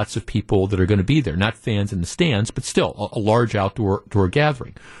lots and lots of people that are going to be there, not fans in the stands, but still a large outdoor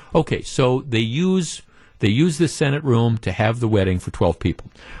gathering. Okay, so they use this Senate room to have the wedding for 12 people.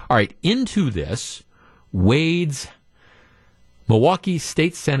 All right, into this wades Milwaukee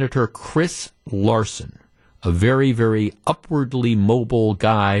State Senator Chris Larson, a very, very upwardly mobile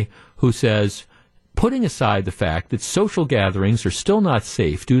guy who says, putting aside the fact that social gatherings are still not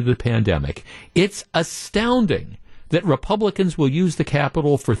safe due to the pandemic, it's astounding that Republicans will use the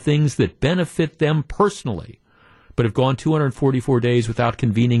Capitol for things that benefit them personally, but have gone 244 days without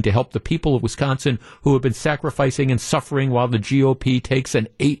convening to help the people of Wisconsin who have been sacrificing and suffering while the GOP takes an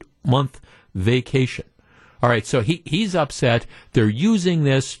 8-month vacation. All right, so he's upset. They're using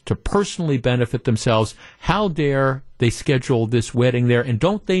this to personally benefit themselves. How dare they schedule this wedding there? And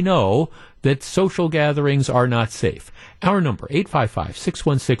don't they know that social gatherings are not safe? Our number,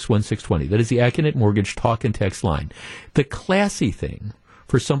 855-616-1620. That is the Acunet Mortgage talk and text line. The classy thing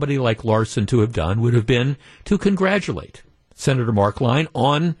for somebody like Larson to have done would have been to congratulate Senator Mark Line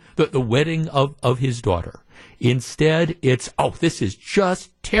on the wedding of his daughter. Instead, it's, this is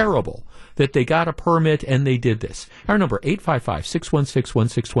just terrible that they got a permit and they did this. Our number,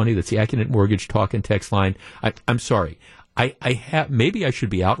 855-616-1620. That's the Acunet Mortgage talk and text line. I'm sorry. Maybe I should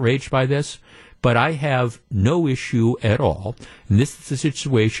be outraged by this, but I have no issue at all. And this is a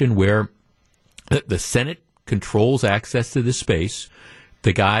situation where the Senate controls access to this space.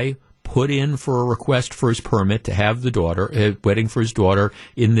 The guy put in for a request for his permit to have the wedding for his daughter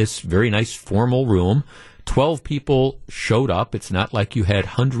in this very nice formal room. 12 people showed up. It's not like you had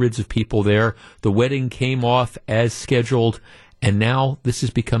hundreds of people there. The wedding came off as scheduled, and now this is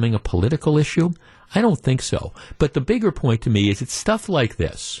becoming a political issue? I don't think so. But the bigger point to me is it's stuff like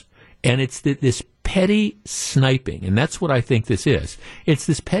this, and it's this petty sniping, and that's what I think this is. It's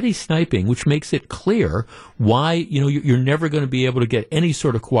this petty sniping which makes it clear why you're never going to be able to get any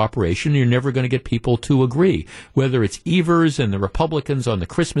sort of cooperation. You're never going to get people to agree, whether it's Evers and the Republicans on the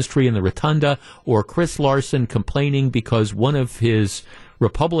Christmas tree in the Rotunda, or Chris Larson complaining because one of his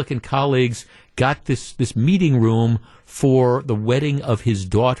Republican colleagues got this meeting room for the wedding of his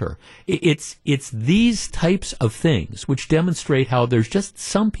daughter. It's these types of things which demonstrate how there's just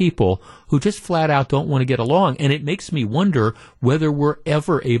some people who just flat out don't want to get along, and it makes me wonder whether we're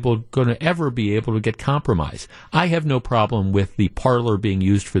going to ever be able to get compromise. I have no problem with the parlor being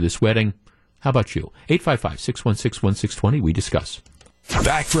used for this wedding. How about you? 855-616-1620. We discuss.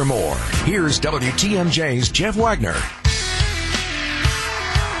 Back for more. Here's WTMJ's Jeff Wagner.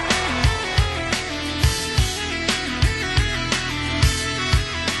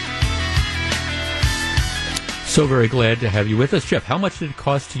 So very glad to have you with us. Jeff, how much did it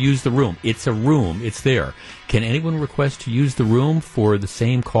cost to use the room? It's a room. It's there. Can anyone request to use the room for the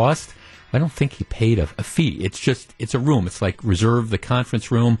same cost? I don't think he paid a fee. It's a room. It's like reserve the conference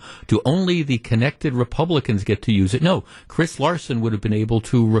room. Do only the connected Republicans get to use it? No. Chris Larson would have been able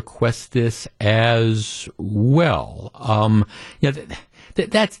to request this as well.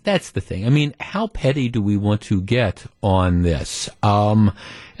 That's the thing. I mean, how petty do we want to get on this?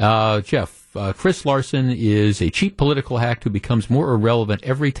 Jeff, Chris Larson is a cheap political hack who becomes more irrelevant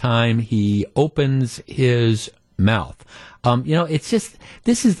every time he opens his mouth. It's just,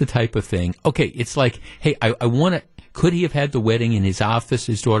 this is the type of thing. Okay, it's like, hey, I want to, Could he have had the wedding in his office,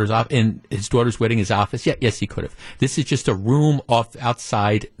 his daughter's wedding in his office? Yeah, yes, he could have. This is just a room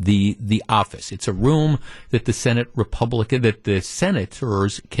outside the office. It's a room that the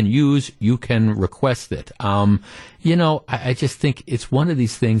senators can use. You can request it. I just think it's one of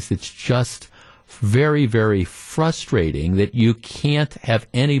these things that's just very, very frustrating that you can't have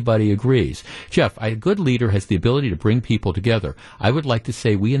anybody agrees. Jeff, a good leader has the ability to bring people together. I would like to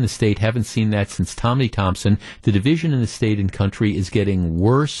say we in the state haven't seen that since Tommy Thompson. The division in the state and country is getting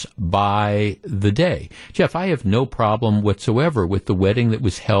worse by the day. Jeff, I have no problem whatsoever with the wedding that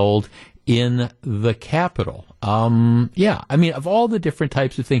was held in the Capitol. Of all the different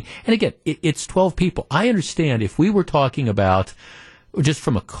types of things, and again, it's 12 people. I understand if we were talking about, just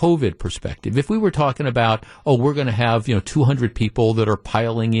from a COVID perspective, if we were talking about, we're going to have, 200 people that are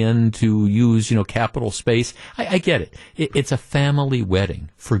piling in to use, Capitol space, I get it. It's a family wedding,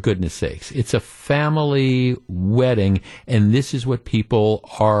 for goodness sakes. It's a family wedding, and this is what people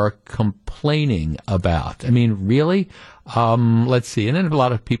are complaining about. I mean, really? Let's see. And then a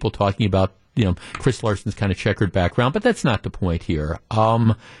lot of people talking about, Chris Larson's kind of checkered background, but that's not the point here.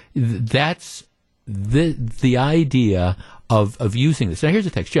 That's the idea of using this. Now, here's a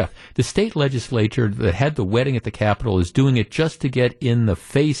text. Jeff, the state legislature that had the wedding at the Capitol is doing it just to get in the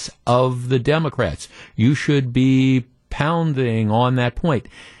face of the Democrats. You should be pounding on that point.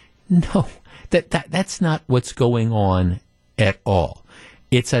 No, that's not what's going on at all.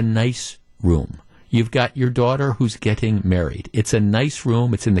 It's a nice room. You've got your daughter who's getting married. It's a nice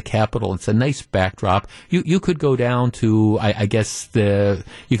room. It's in the Capitol. It's a nice backdrop. You could go down to,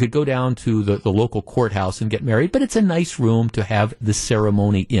 you could go down to the local courthouse and get married, but it's a nice room to have the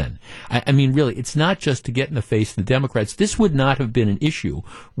ceremony in. I mean, really, it's not just to get in the face of the Democrats. This would not have been an issue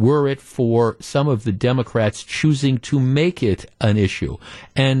were it for some of the Democrats choosing to make it an issue.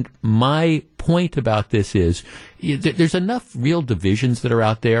 And my point about this is there's enough real divisions that are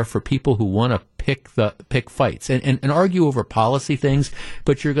out there for people who want to pick fights and argue over policy things,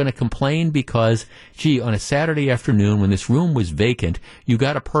 but you're going to complain because, on a Saturday afternoon when this room was vacant, you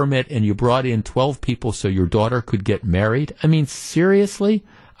got a permit and you brought in 12 people so your daughter could get married? I mean, seriously?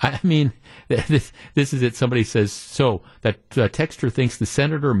 I mean, this is it. Somebody says, so that texter thinks the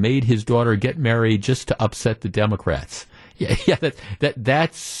senator made his daughter get married just to upset the Democrats. Yeah,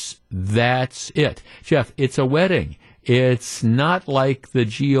 that's it. Jeff, it's a wedding. It's not like the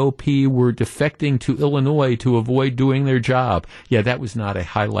GOP were defecting to Illinois to avoid doing their job. Yeah, that was not a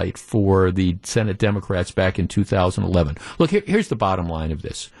highlight for the Senate Democrats back in 2011. Look, here's the bottom line of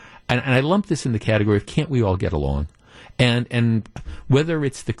this. And I lump this in the category of can't we all get along? And whether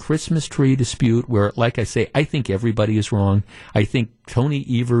it's the Christmas tree dispute where, like I say, I think everybody is wrong. I think Tony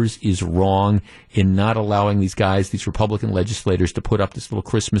Evers is wrong in not allowing these guys, these Republican legislators, to put up this little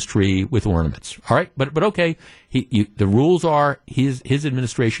Christmas tree with ornaments. All right, but okay, the rules are his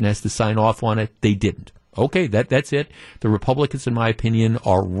administration has to sign off on it. They didn't. Okay, that's it. The Republicans, in my opinion,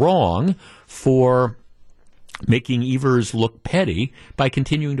 are wrong for making Evers look petty by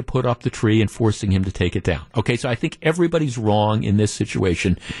continuing to put up the tree and forcing him to take it down. Okay, so I think everybody's wrong in this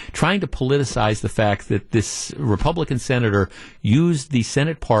situation, trying to politicize the fact that this Republican senator used the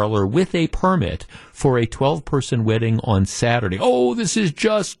Senate parlor with a permit for a 12-person wedding on Saturday. Oh, this is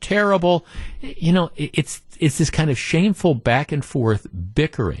just terrible. It's this kind of shameful back and forth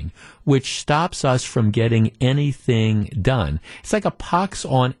bickering which stops us from getting anything done. It's like a pox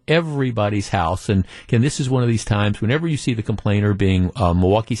on everybody's house. And again, this is one of these times whenever you see the complainer being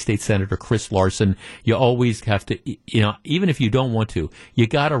Milwaukee State Senator Chris Larson, you always have to, even if you don't want to, you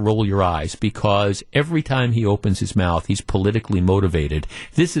got to roll your eyes because every time he opens his mouth, he's politically motivated.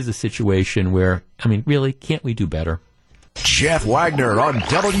 This is a situation where, I mean, really, can't we do better? Jeff Wagner on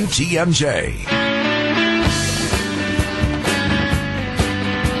WTMJ.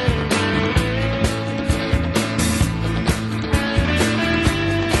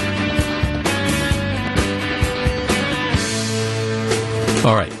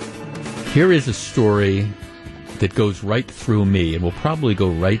 All right. Here is a story that goes right through me and will probably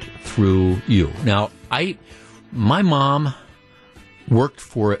go right through you. Now, my mom worked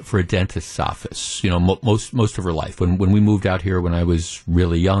for a dentist's office, most of her life. When we moved out here when I was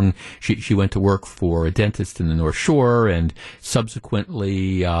really young, she went to work for a dentist in the North Shore, and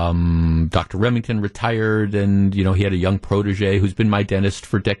subsequently Dr. Remington retired, and he had a young protege who's been my dentist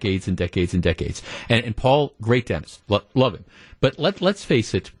for decades and decades and decades. And Paul, great dentist, love him. But let's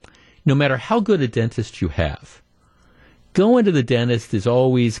face it, no matter how good a dentist you have, going to the dentist is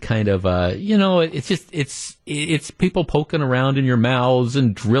always kind of it's people poking around in your mouths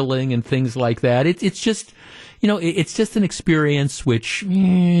and drilling and things like that. It's just an experience which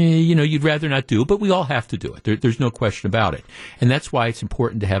you'd rather not do, but we all have to do it. There's no question about it, and that's why it's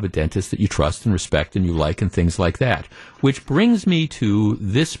important to have a dentist that you trust and respect and you like and things like that. Which brings me to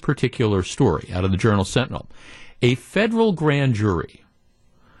this particular story out of the Journal-Sentinel: a federal grand jury,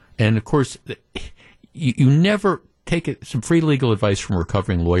 and of course, you never. Take some free legal advice from a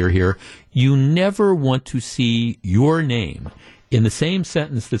recovering lawyer here. You never want to see your name in the same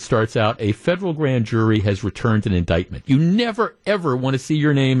sentence that starts out, a federal grand jury has returned an indictment. You never, ever want to see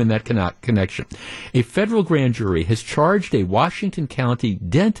your name in that connection. A federal grand jury has charged a Washington County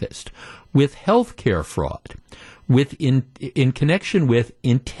dentist with health care fraud in connection with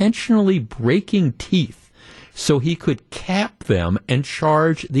intentionally breaking teeth so he could cap them and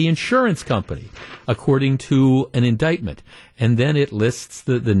charge the insurance company, according to an indictment. And then it lists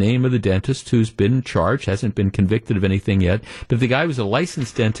the name of the dentist who's been charged, hasn't been convicted of anything yet, but the guy was a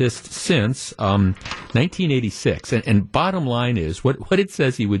licensed dentist since 1986. And bottom line is, what it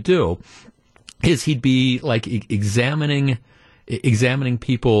says he would do is he'd be like examining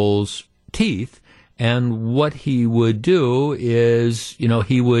people's teeth, and what he would do is,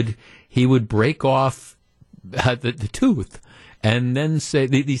 he would break off the tooth and then say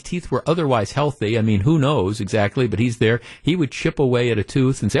these teeth were otherwise healthy. I mean, who knows exactly, but he's there. He would chip away at a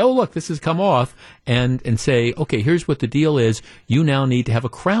tooth and say, oh, look, this has come off, and say, okay, here's what the deal is. You now need to have a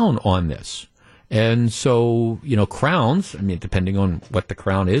crown on this. And so, crowns, I mean, depending on what the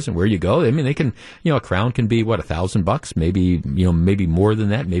crown is and where you go, I mean, they can, a crown can be, $1,000, maybe more than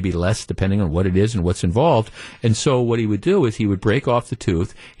that, maybe less, depending on what it is and what's involved. And so what he would do is he would break off the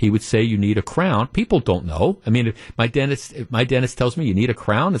tooth. He would say, you need a crown. People don't know. I mean, if my dentist tells me you need a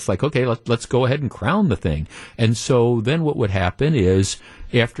crown, it's like, okay, let's go ahead and crown the thing. And so then what would happen is,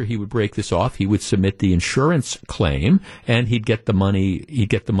 after he would break this off, he would submit the insurance claim, and he'd get the money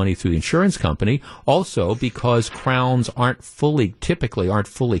through the insurance company. Also, because crowns typically aren't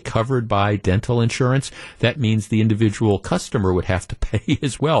fully covered by dental insurance, that means the individual customer would have to pay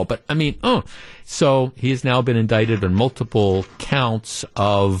as well. But I mean, so he has now been indicted on multiple counts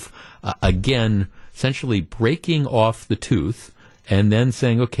of, again, essentially breaking off the tooth and then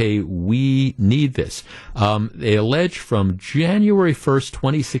saying, okay, we need this. They allege from January 1st,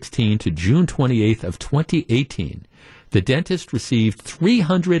 2016 to June 28th of 2018, the dentist received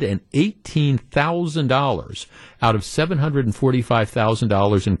 $318,000 out of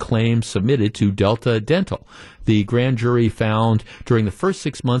 $745,000 in claims submitted to Delta Dental. The grand jury found during the first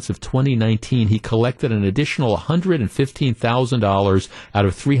 6 months of 2019, he collected an additional $115,000 out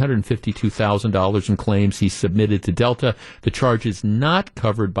of $352,000 in claims he submitted to Delta. The charges not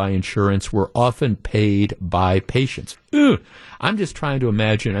covered by insurance were often paid by patients. I'm just trying to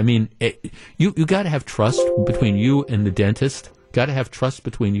imagine. I mean, you got to have trust between you and the dentist. Got to have trust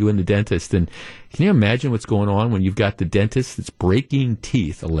between you and the dentist. And can you imagine what's going on when you've got the dentist that's breaking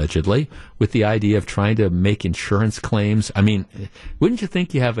teeth, allegedly, with the idea of trying to make insurance claims? I mean, wouldn't you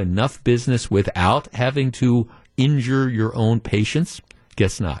think you have enough business without having to injure your own patients?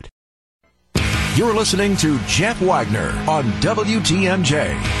 Guess not. You're listening to Jeff Wagner on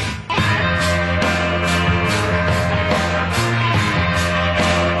WTMJ.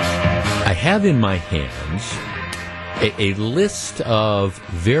 I have in my hands a list of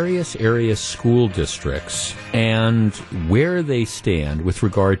various area school districts and where they stand with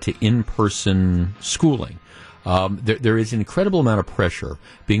regard to in-person schooling. There is an incredible amount of pressure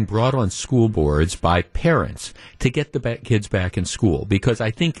being brought on school boards by parents to get the kids back in school, because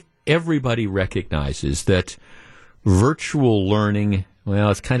I think everybody recognizes that virtual learning, well,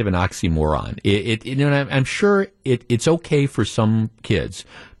 it's kind of an oxymoron. I'm sure it's okay for some kids,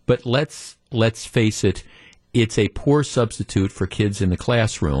 but let's face it, it's a poor substitute for kids in the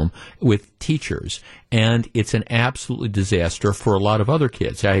classroom with teachers, and it's an absolutely disaster for a lot of other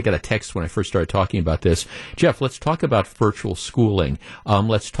kids. I got a text when I first started talking about this. Jeff, let's talk about virtual schooling.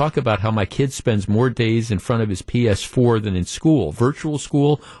 Let's talk about how my kid spends more days in front of his PS4 than in school. Virtual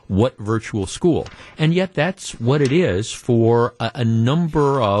school? What virtual school? And yet that's what it is for a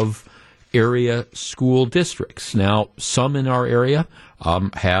number of area school districts. Now, some in our area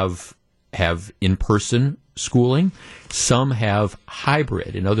have in-person schooling. Some have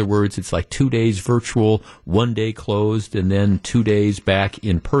hybrid. In other words, it's like 2 days virtual, 1 day closed, and then 2 days back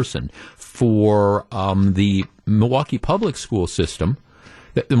in person. For the Milwaukee public school system,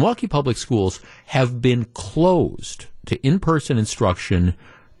 the Milwaukee public schools have been closed to in-person instruction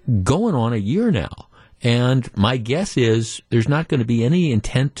going on a year now. And my guess is there's not going to be any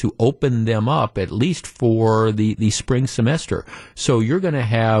intent to open them up, at least for the spring semester. So you're going to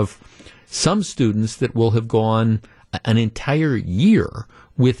have some students that will have gone an entire year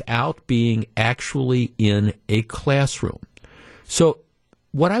without being actually in a classroom. So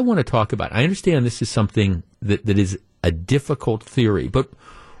what I want to talk about, I understand this is something that is a difficult theory, but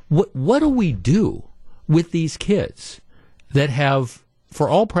what do we do with these kids that have, for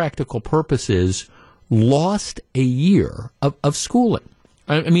all practical purposes, lost a year of schooling?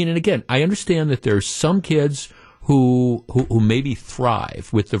 I mean, and again, I understand that there's some kids who maybe thrive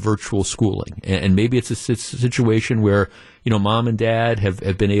with the virtual schooling, and maybe it's a situation where, mom and dad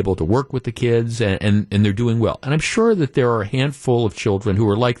have been able to work with the kids and they're doing well. And I'm sure that there are a handful of children who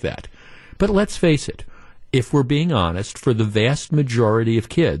are like that. But let's face it, if we're being honest, for the vast majority of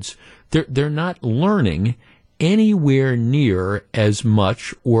kids, they're not learning anywhere near as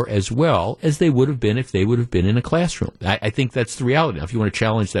much or as well as they would have been if they would have been in a classroom. I think that's the reality. Now, if you want to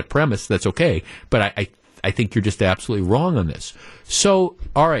challenge that premise, that's okay. But I think you're just absolutely wrong on this. So,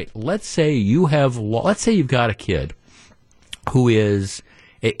 all right, let's say you've got a kid who is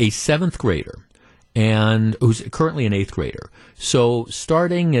a seventh grader and who's currently an eighth grader. So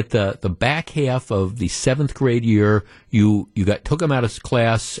starting at the back half of the seventh grade year, you took them out of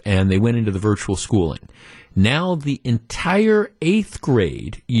class and they went into the virtual schooling. Now the entire eighth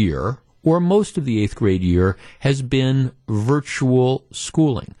grade year, or most of the eighth grade year, has been virtual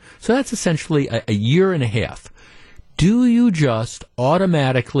schooling. So that's essentially a year and a half. Do you just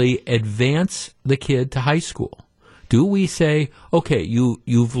automatically advance the kid to high school? Do we say, okay,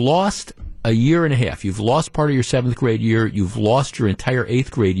 you've lost a year and a half. You've lost part of your seventh grade year. You've lost your entire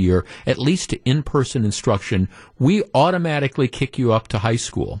eighth grade year, at least to in-person instruction. We automatically kick you up to high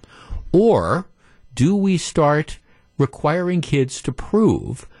school. Or do we start requiring kids to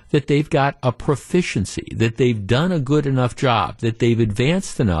prove that they've got a proficiency, that they've done a good enough job, that they've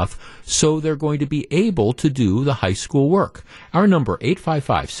advanced enough so they're going to be able to do the high school work? Our number,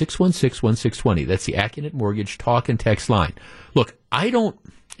 855-616-1620. That's the Acunet Mortgage talk and text line. Look,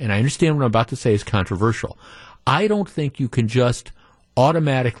 and I understand what I'm about to say is controversial, I don't think you can just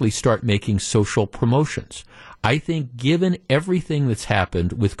automatically start making social promotions. I think given everything that's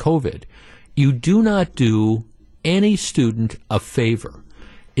happened with COVID, you do not do any student a favor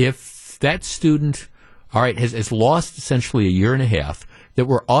if that student, all right, has lost essentially a year and a half, that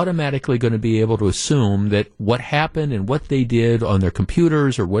we're automatically going to be able to assume that what happened and what they did on their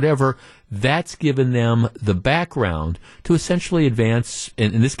computers or whatever, that's given them the background to essentially advance,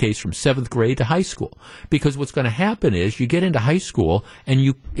 in this case, from seventh grade to high school. Because what's going to happen is you get into high school,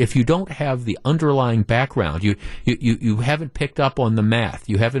 and if you don't have the underlying background, you haven't picked up on the math,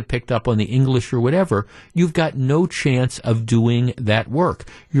 you haven't picked up on the English or whatever, you've got no chance of doing that work.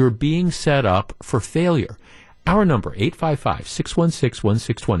 You're being set up for failure. Our number,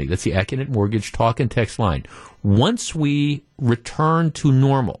 855-616-1620. That's the Acunet Mortgage talk and text line. Once we return to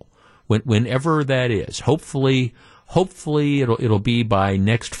normal, whenever that is, hopefully it'll be by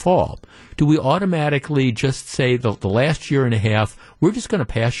next fall, do we automatically just say the last year and a half, we're just going to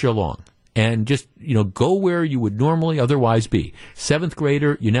pass you along and just, go where you would normally otherwise be? Seventh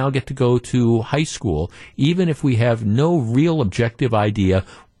grader, you now get to go to high school, even if we have no real objective idea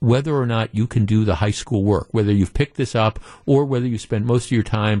whether or not you can do the high school work, whether you've picked this up or whether you spend most of your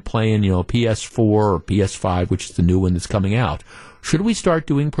time playing, PS4 or PS5, which is the new one that's coming out. Should we start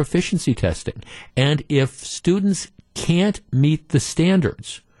doing proficiency testing? And if students can't meet the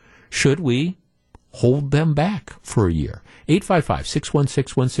standards, should we hold them back for a year?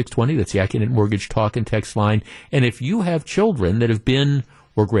 855-616-1620. That's the Acunet Mortgage talk and text line. And if you have children that have been,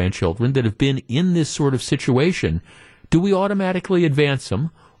 or grandchildren that have been in this sort of situation, do we automatically advance them?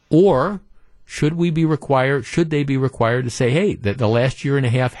 Or should they be required to say, hey, that the last year and a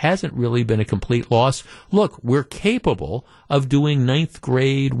half hasn't really been a complete loss. Look, we're capable of doing ninth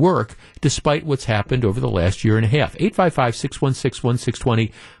grade work despite what's happened over the last year and a half.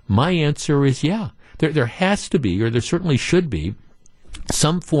 855-616-1620. My answer is yeah. There has to be, or there certainly should be,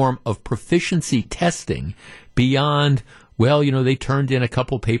 some form of proficiency testing beyond, they turned in a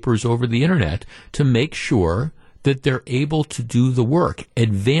couple papers over the internet, to make sure that they're able to do the work.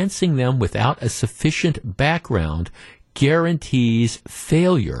 Advancing them without a sufficient background guarantees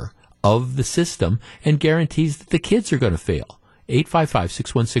failure of the system and guarantees that the kids are going to fail.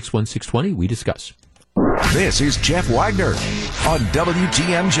 855-616-1620, we discuss. This is Jeff Wagner on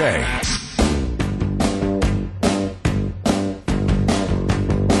WTMJ.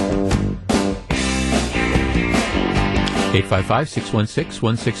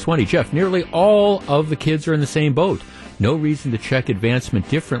 855-616-1620. Jeff, nearly all of the kids are in the same boat. No reason to check advancement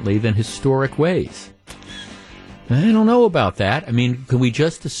differently than historic ways. I don't know about that. I mean, can we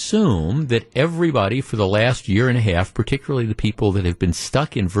just assume that everybody for the last year and a half, particularly the people that have been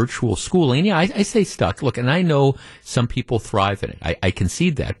stuck in virtual schooling, and yeah, I say stuck, look, and I know some people thrive in it. I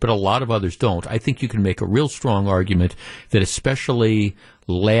concede that, but a lot of others don't. I think you can make a real strong argument that especially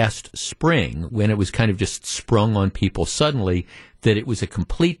last spring, when it was kind of just sprung on people suddenly, that it was a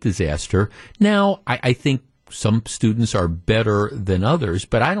complete disaster. Now, I think some students are better than others,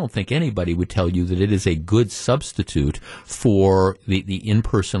 but I don't think anybody would tell you that it is a good substitute for the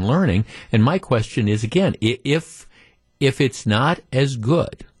in-person learning. And my question is, again, if it's not as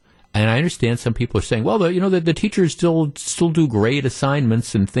good, and I understand some people are saying, well, the teachers still do grade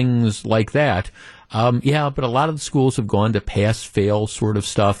assignments and things like that. Yeah, but a lot of the schools have gone to pass-fail sort of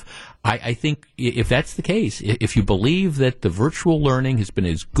stuff. I think if that's the case, if you believe that the virtual learning has been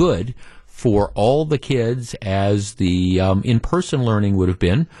as good for all the kids as the in-person learning would have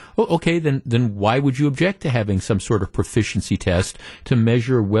been, okay, then why would you object to having some sort of proficiency test to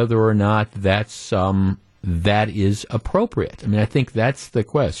measure whether or not that is appropriate? I mean, I think that's the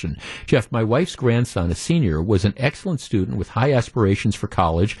question. Jeff, my wife's grandson, a senior, was an excellent student with high aspirations for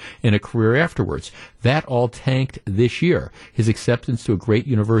college and a career afterwards. That all tanked this year. His acceptance to a great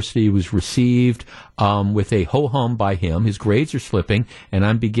university was received with a ho-hum by him. His grades are slipping, and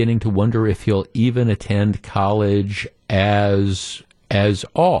I'm beginning to wonder if he'll even attend college as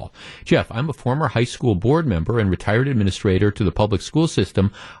all. Jeff, I'm a former high school board member and retired administrator to the public school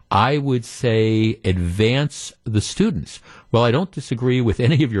system. I would say advance the students. While I don't disagree with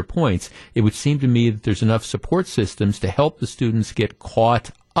any of your points, it would seem to me that there's enough support systems to help the students get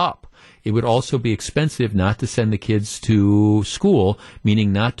caught up. It would also be expensive not to send the kids to school,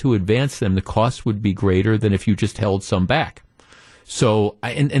 meaning not to advance them. The cost would be greater than if you just held some back. So,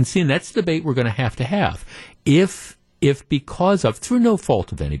 and seeing that's the debate we're going to have. If because of, through no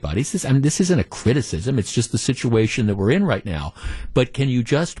fault of anybody's, this isn't a criticism, it's just the situation that we're in right now, but can you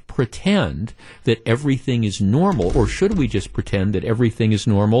just pretend that everything is normal, or should we just pretend that everything is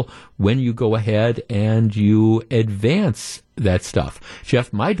normal when you go ahead and you advance that stuff?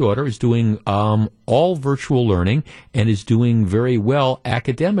 Jeff, my daughter is doing all virtual learning and is doing very well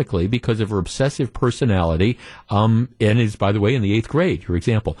academically because of her obsessive personality, and is, by the way, in the 8th grade, your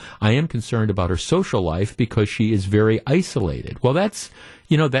example. I am concerned about her social life because she is very isolated. Well, that's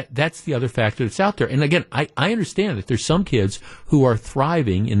the other factor that's out there. And again, I understand that there's some kids who are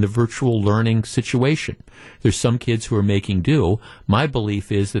thriving in the virtual learning situation. There's some kids who are making do. My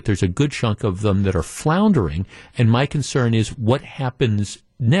belief is that there's a good chunk of them that are floundering, and my concern is what happens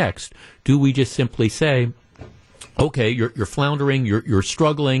next. Do we just simply say, okay, you're floundering, you're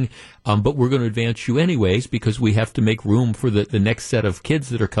struggling, but we're going to advance you anyways because we have to make room for the next set of kids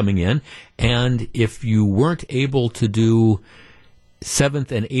that are coming in, and if you weren't able to do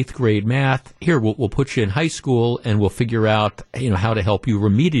 7th and 8th grade math, here, we'll put you in high school and we'll figure out, how to help you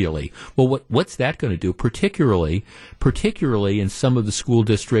remedially. Well, what's that going to do? Particularly in some of the school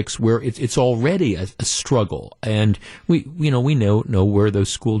districts where it's already a struggle. And we know where those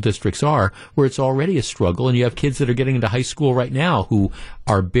school districts are, where it's already a struggle. And you have kids that are getting into high school right now who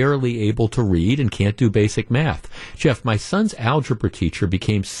are barely able to read and can't do basic math. Jeff, my son's algebra teacher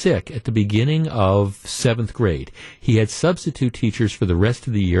became sick at the beginning of 7th grade. He had substitute teachers for the rest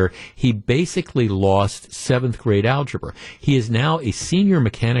of the year. He basically lost 7th grade algebra. He is now a senior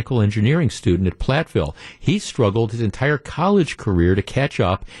mechanical engineering student at Platteville. He struggled his entire college career to catch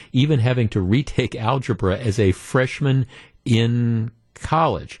up, even having to retake algebra as a freshman in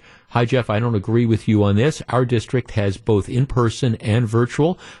college. Hi, Jeff, I don't agree with you on this. Our district has both in-person and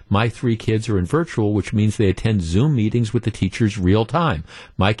virtual. My 3 kids are in virtual, which means they attend Zoom meetings with the teachers real time.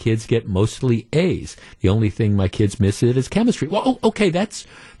 My kids get mostly A's. The only thing my kids miss is chemistry. Well, okay, that's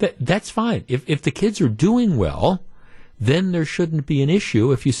fine. If the kids are doing well, then there shouldn't be an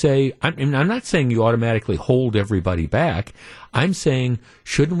issue. If you say, I'm not saying you automatically hold everybody back. I'm saying,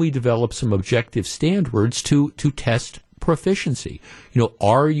 shouldn't we develop some objective standards to test proficiency?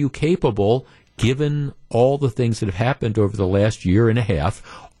 Are you capable, given all the things that have happened over the last year and a half,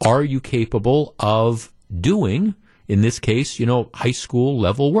 are you capable of doing, in this case, high school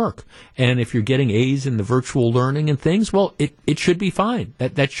level work? And if you're getting A's in the virtual learning and things, well, it should be fine.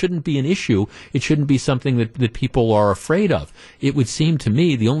 That shouldn't be an issue. It shouldn't be something that people are afraid of. It would seem to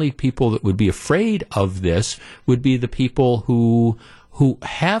me the only people that would be afraid of this would be the people who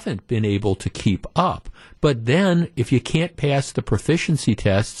haven't been able to keep up. But then, if you can't pass the proficiency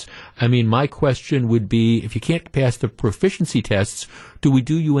tests, my question would be, if you can't pass the proficiency tests, do we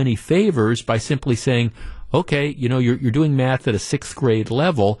do you any favors by simply saying, okay, you're doing math at a 6th grade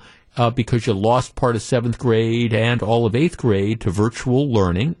level, because you lost part of 7th grade and all of 8th grade to virtual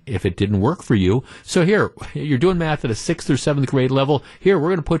learning if it didn't work for you. So here, you're doing math at a 6th or 7th grade level. Here, we're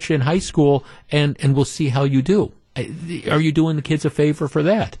going to put you in high school, and we'll see how you do. Are you doing the kids a favor for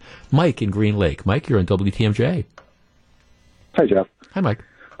that? Mike in Green Lake. Mike, you're on WTMJ. Hi, Jeff. Hi, Mike.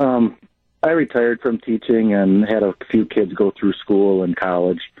 I retired from teaching and had a few kids go through school and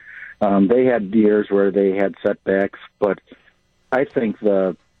college. They had years where they had setbacks, but I think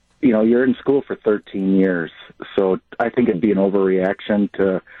you're in school for 13 years, so I think it'd be an overreaction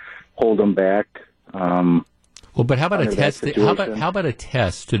to hold them back. Well, but how about a test? How about a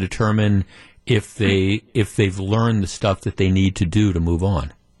test to determine if they've learned the stuff that they need to do to move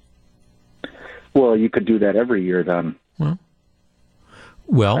on? Well, you could do that every year then.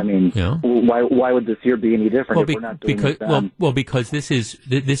 Well, I mean, why would this year be any different well, if we're not doing it then? Because this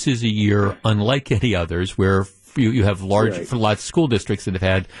is a year unlike any others where you have lots of school districts that have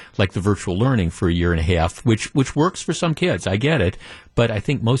had like the virtual learning for a year and a half, which works for some kids. I get it, but I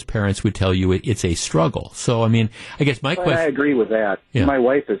think most parents would tell you it's a struggle. So, I mean, I guess my question. I agree with that. Yeah. My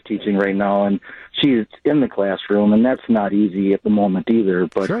wife is teaching right now, and she's in the classroom, and that's not easy at the moment either.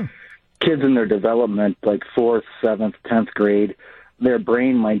 But kids in their development, like 4th, 7th, 10th grade, their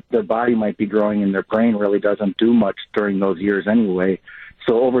body might be growing, and their brain really doesn't do much during those years anyway.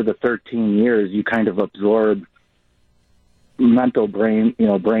 So over the 13 years, you kind of absorb mental brain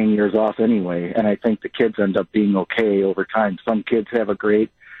years off anyway. And I think the kids end up being okay over time. Some kids have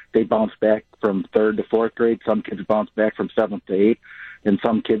they bounce back from 3rd to 4th grade. Some kids bounce back from 7th to 8th, and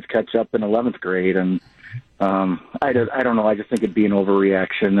some kids catch up in 11th grade. And I don't know. I just think it'd be an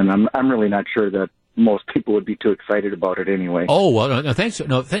overreaction, and I'm really not sure that most people would be too excited about it anyway. Oh, well, no, thanks.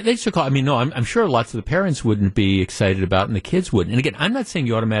 No, thanks for calling. I mean, no, I'm sure lots of the parents wouldn't be excited about it, and the kids wouldn't. And again, I'm not saying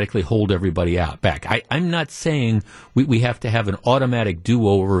you automatically hold everybody back. I'm not saying we have to have an automatic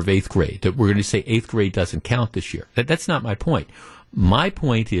do-over of 8th grade, that we're going to say 8th grade doesn't count this year. That's not my point. My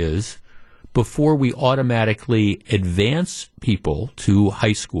point is, before we automatically advance people to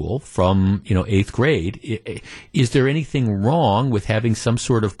high school from 8th grade, is there anything wrong with having some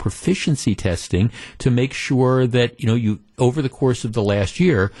sort of proficiency testing to make sure that you over the course of the last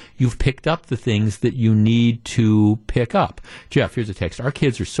year you've picked up the things that you need to pick up? Jeff, here's a text. Our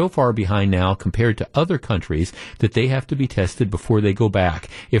kids are so far behind now compared to other countries that they have to be tested before they go back.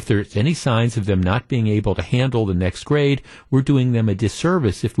 If there's any signs of them not being able to handle the next grade, we're doing them a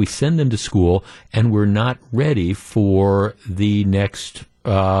disservice if we send them to school and we're not ready for the next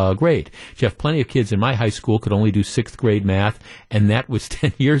grade. Jeff, plenty of kids in my high school could only do 6th grade math, and that was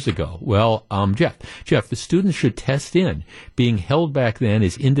 10 years ago. Well, Jeff, the students should test in. Being held back then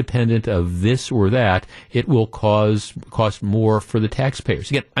is independent of this or that. It will cost more for the taxpayers.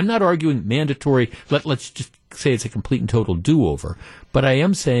 Again, I'm not arguing mandatory. Let's just say it's a complete and total do-over. But I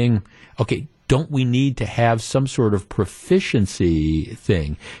am saying, okay, don't we need to have some sort of proficiency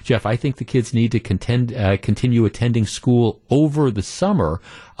thing? Jeff, I think the kids need to continue attending school over the summer,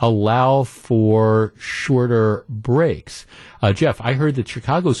 allow for shorter breaks. Jeff, I heard that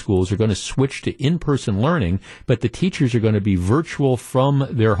Chicago schools are going to switch to in-person learning, but the teachers are going to be virtual from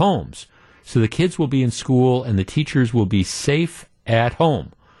their homes. So the kids will be in school and the teachers will be safe at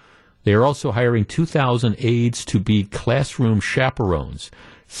home. They are also hiring 2,000 aides to be classroom chaperones.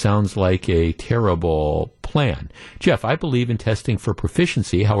 Sounds like a terrible plan. Jeff, I believe in testing for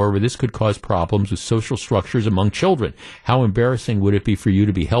proficiency. However, this could cause problems with social structures among children. How embarrassing would it be for you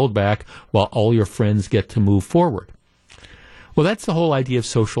to be held back while all your friends get to move forward? Well, that's the whole idea of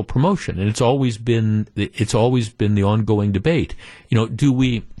social promotion, and it's always been the ongoing debate. Do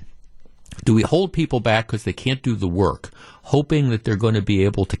we hold people back because they can't do the work, hoping that they're going to be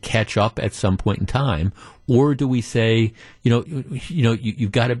able to catch up at some point in time? Or do we say,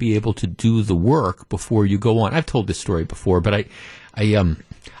 you've got to be able to do the work before you go on? I've told this story before, but I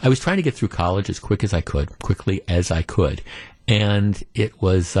was trying to get through college as quickly as I could, and it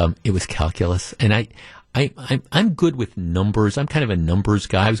was calculus, and I'm good with numbers. I'm kind of a numbers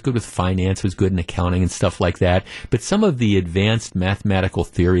guy. I was good with finance. I was good in accounting and stuff like that. But some of the advanced mathematical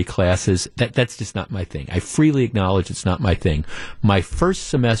theory classes, that's just not my thing. I freely acknowledge it's not my thing. My first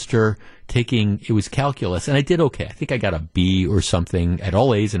semester it was calculus, and I did okay. I think I got a B or something. I had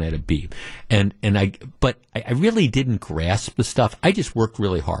all A's and I had a B. But I really didn't grasp the stuff. I just worked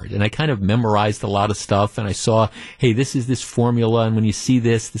really hard, and I kind of memorized a lot of stuff, and I saw, hey, this is this formula, and when you see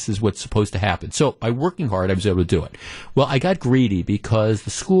this is what's supposed to happen. So by working hard, I was able to do it. Well, I got greedy because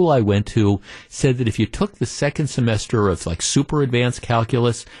the school I went to said that if you took the second semester of like super advanced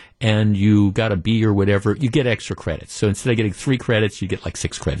calculus and you got a B or whatever, you get extra credits. So instead of getting 3 credits, you get like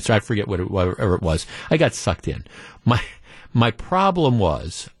 6 credits. I forget whatever it was. I got sucked in. My problem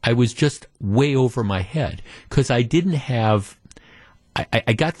was I was just way over my head because I didn't have.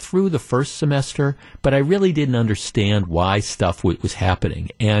 I got through the first semester, but I really didn't understand why stuff was happening.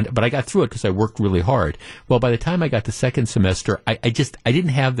 But I got through it because I worked really hard. Well, by the time I got the second semester, I didn't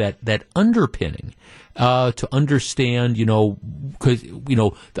have that underpinning to understand, because,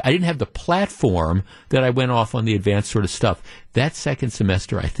 I didn't have the platform that I went off on the advanced sort of stuff. That second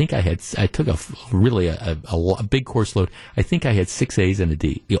semester, I think I took a big course load. I think I had 6 A's and a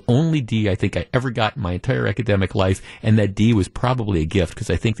D. The only D I think I ever got in my entire academic life, and that D was probably a gift because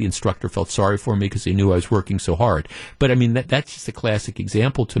I think the instructor felt sorry for me because he knew I was working so hard. But I mean, that's just a classic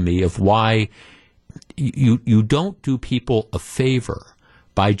example to me of why you don't do people a favor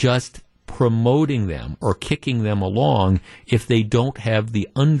by just promoting them or kicking them along if they don't have the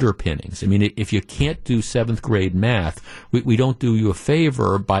underpinnings. I mean, if you can't do 7th grade math, we don't do you a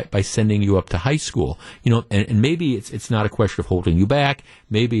favor by sending you up to high school. And maybe it's not a question of holding you back.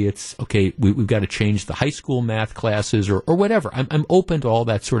 Maybe it's, okay, we've got to change the high school math classes or whatever. I'm open to all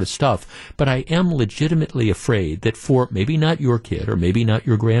that sort of stuff. But I am legitimately afraid that for maybe not your kid or maybe not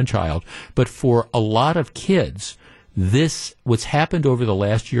your grandchild, but for a lot of kids, what's happened over the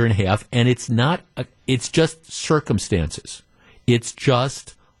last year and a half, and it's just circumstances. It's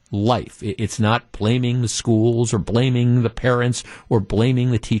just life. It's not blaming the schools or blaming the parents or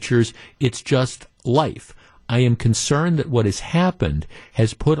blaming the teachers. It's just life. I am concerned that what has happened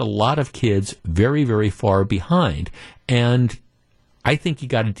has put a lot of kids very, very far behind, and I think you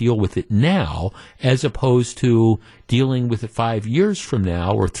got to deal with it now as opposed to dealing with it 5 years from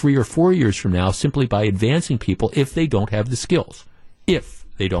now or 3 or 4 years from now simply by advancing people if they don't have the skills. If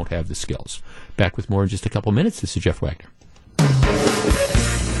they don't have the skills. Back with more in just a couple minutes. This is Jeff Wagner.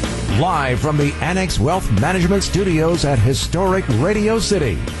 Live from the Annex Wealth Management Studios at historic Radio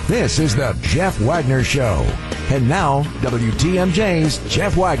City, this is the Jeff Wagner Show. And now, WTMJ's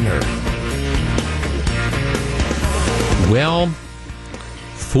Jeff Wagner. Well,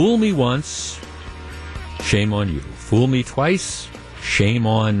 fool me once, shame on you. Fool me twice, shame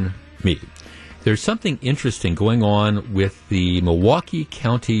on me. There's something interesting going on with the Milwaukee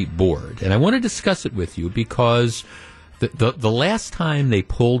County Board, and I want to discuss it with you because the last time they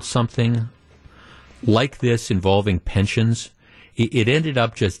pulled something like this involving pensions, it ended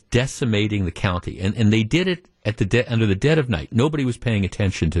up just decimating the county, and they did it under the dead of night. Nobody was paying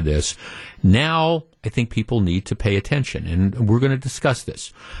attention to this. Now, I think people need to pay attention, and we're going to discuss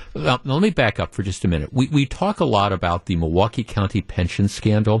this. Now, let me back up for just a minute. We talk a lot about the Milwaukee County pension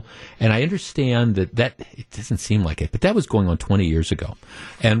scandal, and I understand that it doesn't seem like it, but that was going on 20 years ago.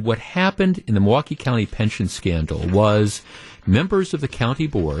 And what happened in the Milwaukee County pension scandal was members of the county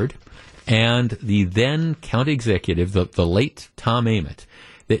board and the then county executive, the late Tom Ament,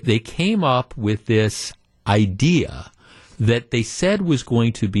 they came up with this idea that they said was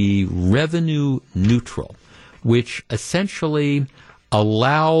going to be revenue neutral, which essentially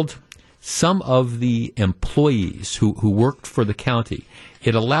allowed some of the employees who worked for the county,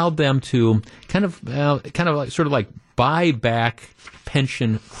 it allowed them to kind of like buy back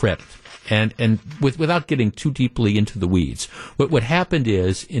pension credit. And without getting too deeply into the weeds, what happened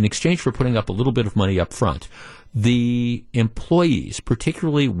is, in exchange for putting up a little bit of money up front, the employees,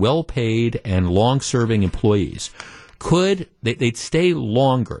 particularly well-paid and long-serving employees, they'd stay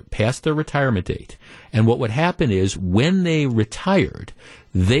longer past their retirement date. And what would happen is, when they retired,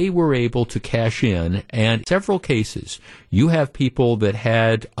 they were able to cash in. And in several cases, you have people that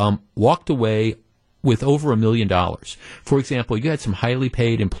had walked away with over $1 million. For example, you had some highly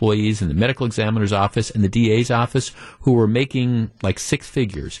paid employees in the medical examiner's office and the DA's office who were making like 6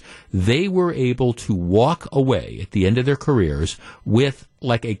 figures. They were able to walk away at the end of their careers with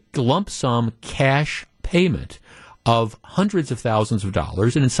like a lump sum cash payment of hundreds of thousands of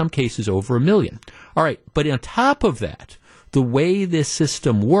dollars, and in some cases over $1 million. All right, but on top of that, the way this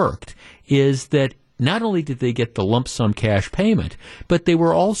system worked is that not only did they get the lump sum cash payment, but they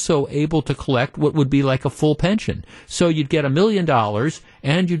were also able to collect what would be like a full pension. So you'd get $1 million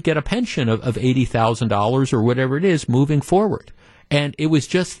and you'd get a pension of $80,000 or whatever it is moving forward. And it was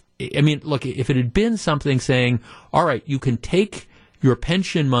just, I mean, look, if it had been something saying, all right, you can take your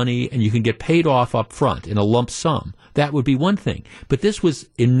pension money and you can get paid off up front in a lump sum, that would be one thing. But this was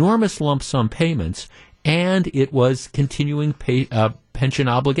enormous lump sum payments, and it was continuing pension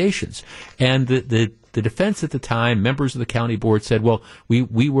obligations. And the defense at the time, members of the county board said, well,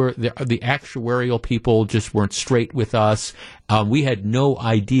 we were the actuarial people just weren't straight with us. We had no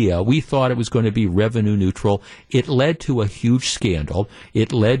idea. We thought it was going to be revenue neutral. It led to a huge scandal.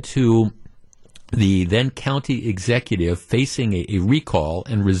 It led to the then county executive facing a recall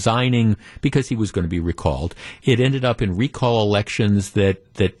and resigning because he was going to be recalled. It ended up in recall elections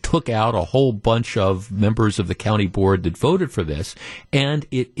that took out a whole bunch of members of the county board that voted for this. And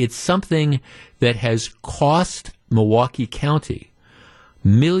it's something that has cost Milwaukee County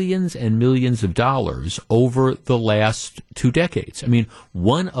millions and millions of dollars over the last 2 decades. I mean,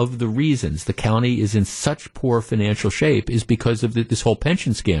 one of the reasons the county is in such poor financial shape is because of this whole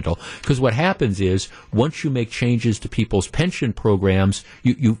pension scandal. Because what happens is, once you make changes to people's pension programs,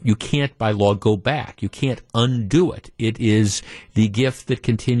 you can't by law go back. You can't undo it. It is the gift that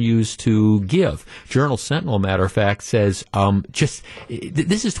continues to give. Journal Sentinel, matter of fact, says,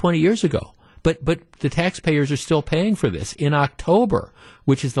 this is 20 years ago. But the taxpayers are still paying for this. In October,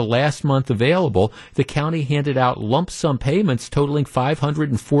 which is the last month available, the county handed out lump sum payments totaling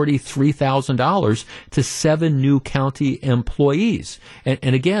 $543,000 to 7 new county employees.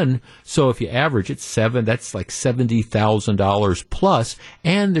 And again, so if you average it, that's like $70,000 plus,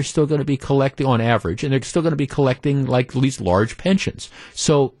 and they're still going to be collecting on average, and they're still going to be collecting like these large pensions.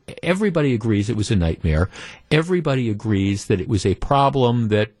 So everybody agrees it was a nightmare. Everybody agrees that it was a problem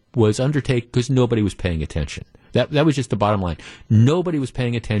that was undertaken because nobody was paying attention. That was just the bottom line. Nobody was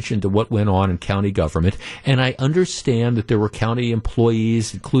paying attention to what went on in county government, and I understand that there were county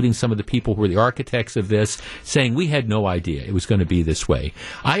employees, including some of the people who were the architects of this, saying we had no idea it was going to be this way.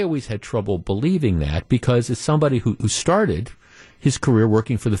 I always had trouble believing that because as somebody who started his career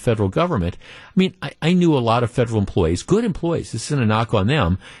working for the federal government, I mean, I knew a lot of federal employees, good employees, this isn't a knock on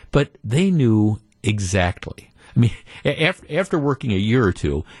them, but they knew exactly. I mean, after working a year or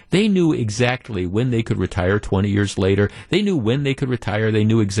two, they knew exactly when they could retire 20 years later. They knew when they could retire. They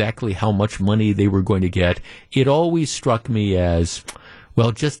knew exactly how much money they were going to get. It always struck me as,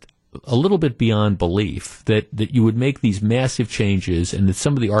 well, just a little bit beyond belief that you would make these massive changes and that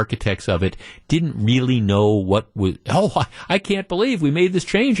some of the architects of it didn't really know what was, I can't believe we made this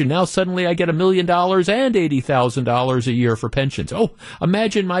change and now suddenly I get $1 million and $80,000 a year for pensions. Oh,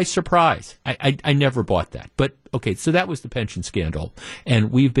 imagine my surprise. I never bought that. But okay, so that was the pension scandal,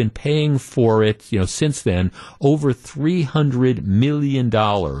 and we've been paying for it, since then, over $300 million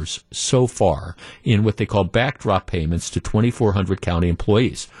so far in what they call backdrop payments to 2,400 county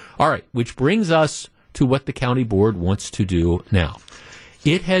employees. All right, which brings us to what the county board wants to do now.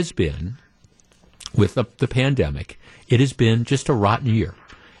 It has been, with the pandemic, it has been just a rotten year,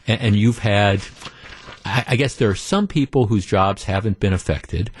 and you've had, I guess there are some people whose jobs haven't been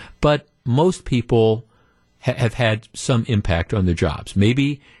affected, but most people have had some impact on their jobs.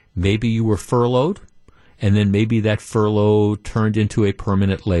 Maybe you were furloughed, and then maybe that furlough turned into a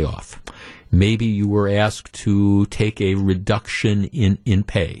permanent layoff. Maybe you were asked to take a reduction in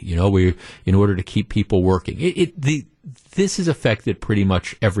pay, where in order to keep people working. This has affected pretty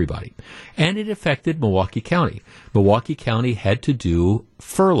much everybody. And it affected Milwaukee County. Milwaukee County had to do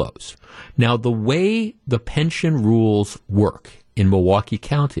furloughs. Now, the way the pension rules work in Milwaukee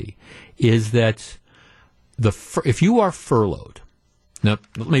County is that if you are furloughed, now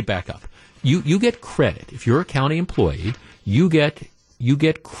let me back up. You get credit. If you're a county employee, you get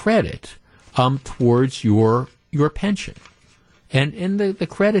credit towards your pension. And the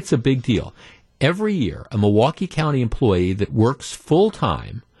credit's a big deal. Every year, a Milwaukee County employee that works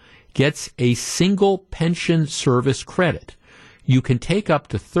full-time gets a single pension service credit. You can take up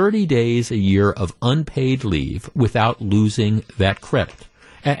to 30 days a year of unpaid leave without losing that credit.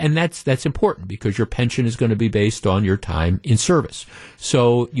 And that's important because your pension is going to be based on your time in service.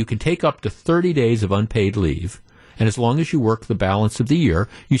 So you can take up to 30 days of unpaid leave, and as long as you work the balance of the year,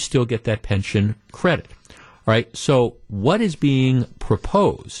 you still get that pension credit. All right, so what is being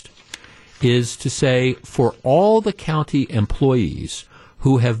proposed is to say for all the county employees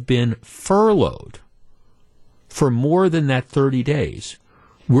who have been furloughed for more than that 30 days,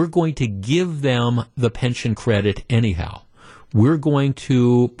 we're going to give them the pension credit anyhow. We're going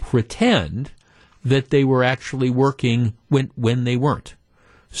to pretend that they were actually working when they weren't.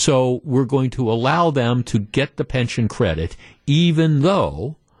 So we're going to allow them to get the pension credit even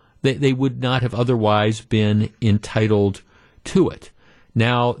though they would not have otherwise been entitled to it.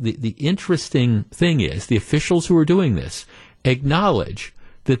 Now, the interesting thing is the officials who are doing this acknowledge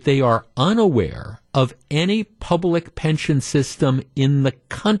that they are unaware of any public pension system in the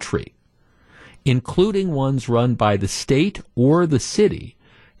country, including ones run by the state or the city,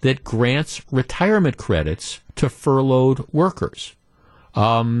 that grants retirement credits to furloughed workers.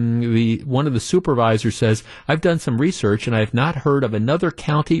 One of the supervisors says, I've done some research and I have not heard of another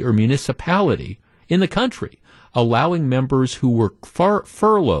county or municipality in the country allowing members who were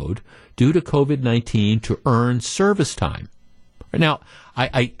furloughed due to COVID-19 to earn service time. Now,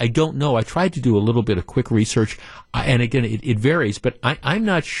 I don't know. I tried to do a little bit of quick research, and again, it varies, but I'm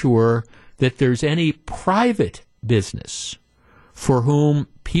not sure that there's any private business for whom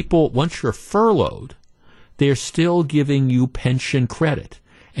people, once you're furloughed, they're still giving you pension credit.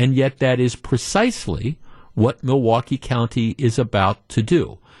 And yet that is precisely what Milwaukee County is about to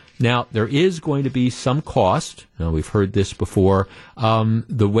do. Now, there is going to be some cost. Now, we've heard this before.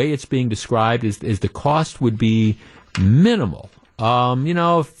 The way it's being described is the cost would be minimal.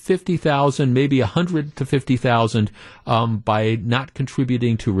 50,000, maybe 100 to 50,000 by not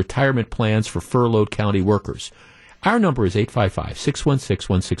contributing to retirement plans for furloughed county workers. Our number is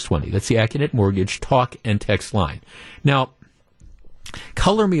 855-616-1620. That's the Accunet Mortgage talk and text line. Now,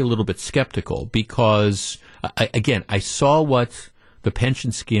 color me a little bit skeptical because, I saw what the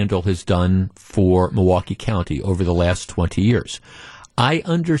pension scandal has done for Milwaukee County over the last 20 years. I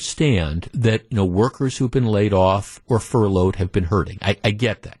understand that, workers who've been laid off or furloughed have been hurting. I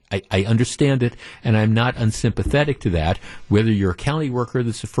get that. I understand it, and I'm not unsympathetic to that, whether you're a county worker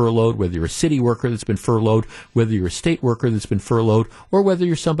that's furloughed, whether you're a city worker that's been furloughed, whether you're a state worker that's been furloughed, or whether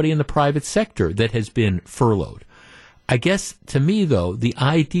you're somebody in the private sector that has been furloughed. I guess, to me, though, the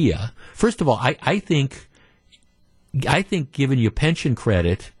idea, first of all, I think giving you pension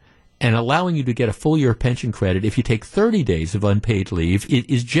credit and allowing you to get a full year pension credit if you take 30 days of unpaid leave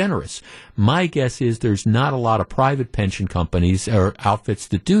is generous. My guess is there's not a lot of private pension companies or outfits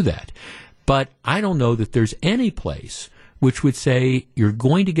that do that. But I don't know that there's any place which would say you're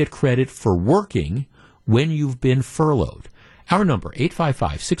going to get credit for working when you've been furloughed. Our number,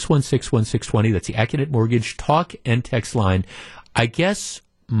 855-616-1620. That's the Accunet Mortgage talk and text line. I guess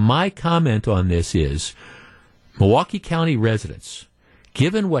my comment on this is Milwaukee County residents,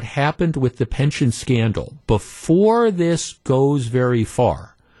 given what happened with the pension scandal, before this goes very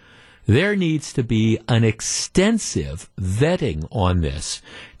far, there needs to be an extensive vetting on this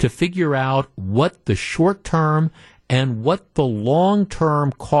to figure out what the short-term and what the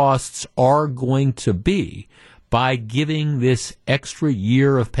long-term costs are going to be by giving this extra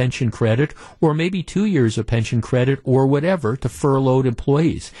year of pension credit or maybe 2 years of pension credit or whatever to furloughed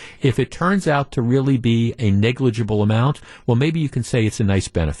employees. If it turns out to really be a negligible amount, well, maybe you can say it's a nice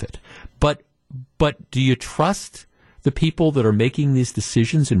benefit. But do you trust the people that are making these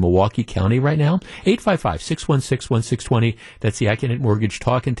decisions in Milwaukee County right now? 855-616-1620. That's the Accunet Mortgage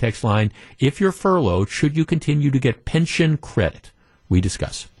talk and text line. If you're furloughed, should you continue to get pension credit? We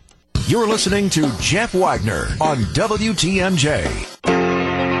discuss. You're listening to Jeff Wagner on WTMJ.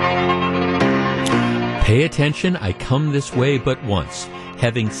 Pay attention, I come this way but once.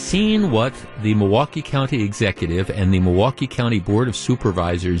 Having seen what the Milwaukee County Executive and the Milwaukee County Board of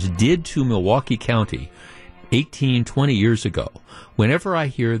Supervisors did to Milwaukee County 18, 20 years ago, whenever I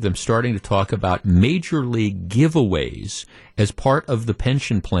hear them starting to talk about major league giveaways as part of the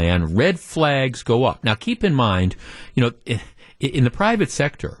pension plan, red flags go up. Now, keep in mind, in the private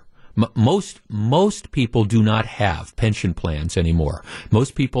sector, most people do not have pension plans anymore.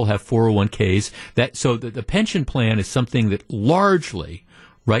 Most people have 401ks. So the pension plan is something that largely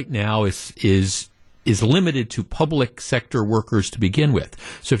right now is limited to public sector workers to begin with.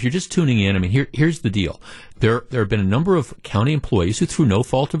 So if you're just tuning in, here's the deal. There have been a number of county employees who, through no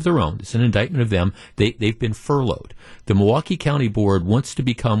fault of their own, it's an indictment of them, they've been furloughed. The Milwaukee County Board wants to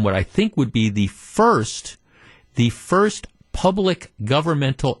become what I think would be the first public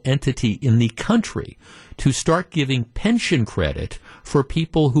governmental entity in the country to start giving pension credit for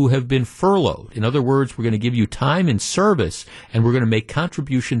people who have been furloughed. In other words, we're going to give you time in service, and we're going to make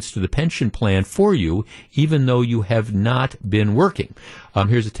contributions to the pension plan for you, even though you have not been working.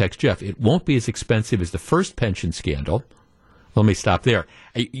 Here's a text, Jeff. It won't be as expensive as the first pension scandal. Let me stop there.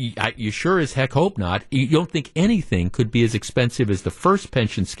 You sure as heck hope not. You don't think anything could be as expensive as the first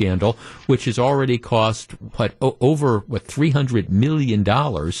pension scandal, which has already cost over $300 million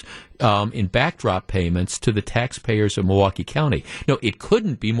in backdrop payments to the taxpayers of Milwaukee County. No, it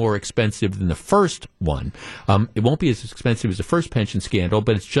couldn't be more expensive than the first one. It won't be as expensive as the first pension scandal,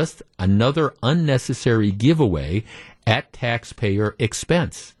 but it's just another unnecessary giveaway at taxpayer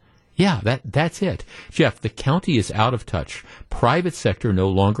expense. Yeah, that's it. Jeff, the county is out of touch. Private sector no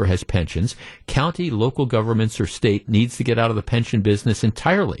longer has pensions. County, local governments, or state needs to get out of the pension business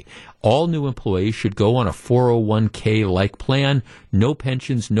entirely. All new employees should go on a 401k-like plan. No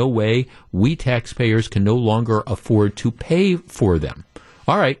pensions, no way. We taxpayers can no longer afford to pay for them.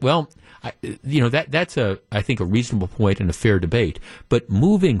 All right, well, that's I think a reasonable point and a fair debate. But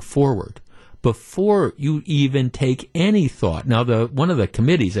moving forward, before you even take any thought. Now, one of the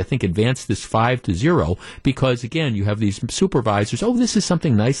committees, I think, advanced this 5-0 because, again, you have these supervisors. Oh, this is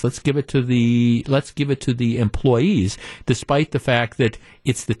something nice. Let's give it to the employees, despite the fact that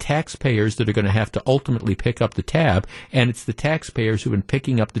it's the taxpayers that are going to have to ultimately pick up the tab, and it's the taxpayers who've been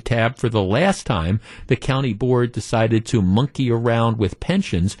picking up the tab for the last time the county board decided to monkey around with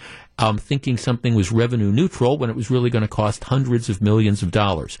pensions, thinking something was revenue neutral when it was really going to cost hundreds of millions of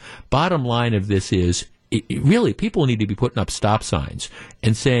dollars. Bottom line of this is, really, people need to be putting up stop signs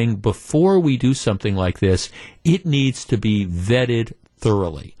and saying, before we do something like this, it needs to be vetted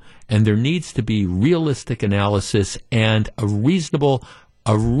thoroughly. And there needs to be realistic analysis and a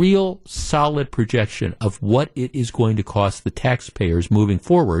real solid projection of what it is going to cost the taxpayers moving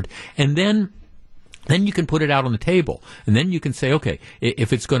forward. And then you can put it out on the table. And then you can say, okay,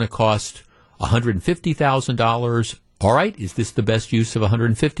 if it's going to cost $150,000, all right, is this the best use of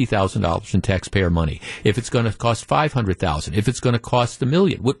 $150,000 in taxpayer money? If it's going to cost $500,000, if it's going to cost $1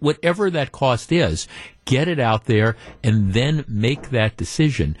 million, whatever that cost is, get it out there and then make that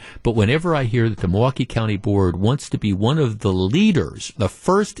decision. But whenever I hear that the Milwaukee County Board wants to be one of the leaders, the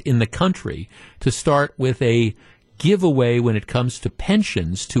first in the country to start with a giveaway when it comes to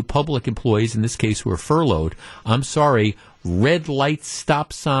pensions to public employees, in this case who are furloughed, I'm sorry, red lights,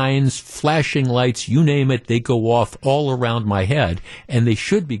 stop signs, flashing lights, you name it, they go off all around my head, and they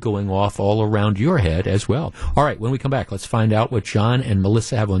should be going off all around your head as well. All right, when we come back, let's find out what John and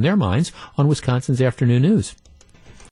Melissa have on their minds on Wisconsin's Afternoon News.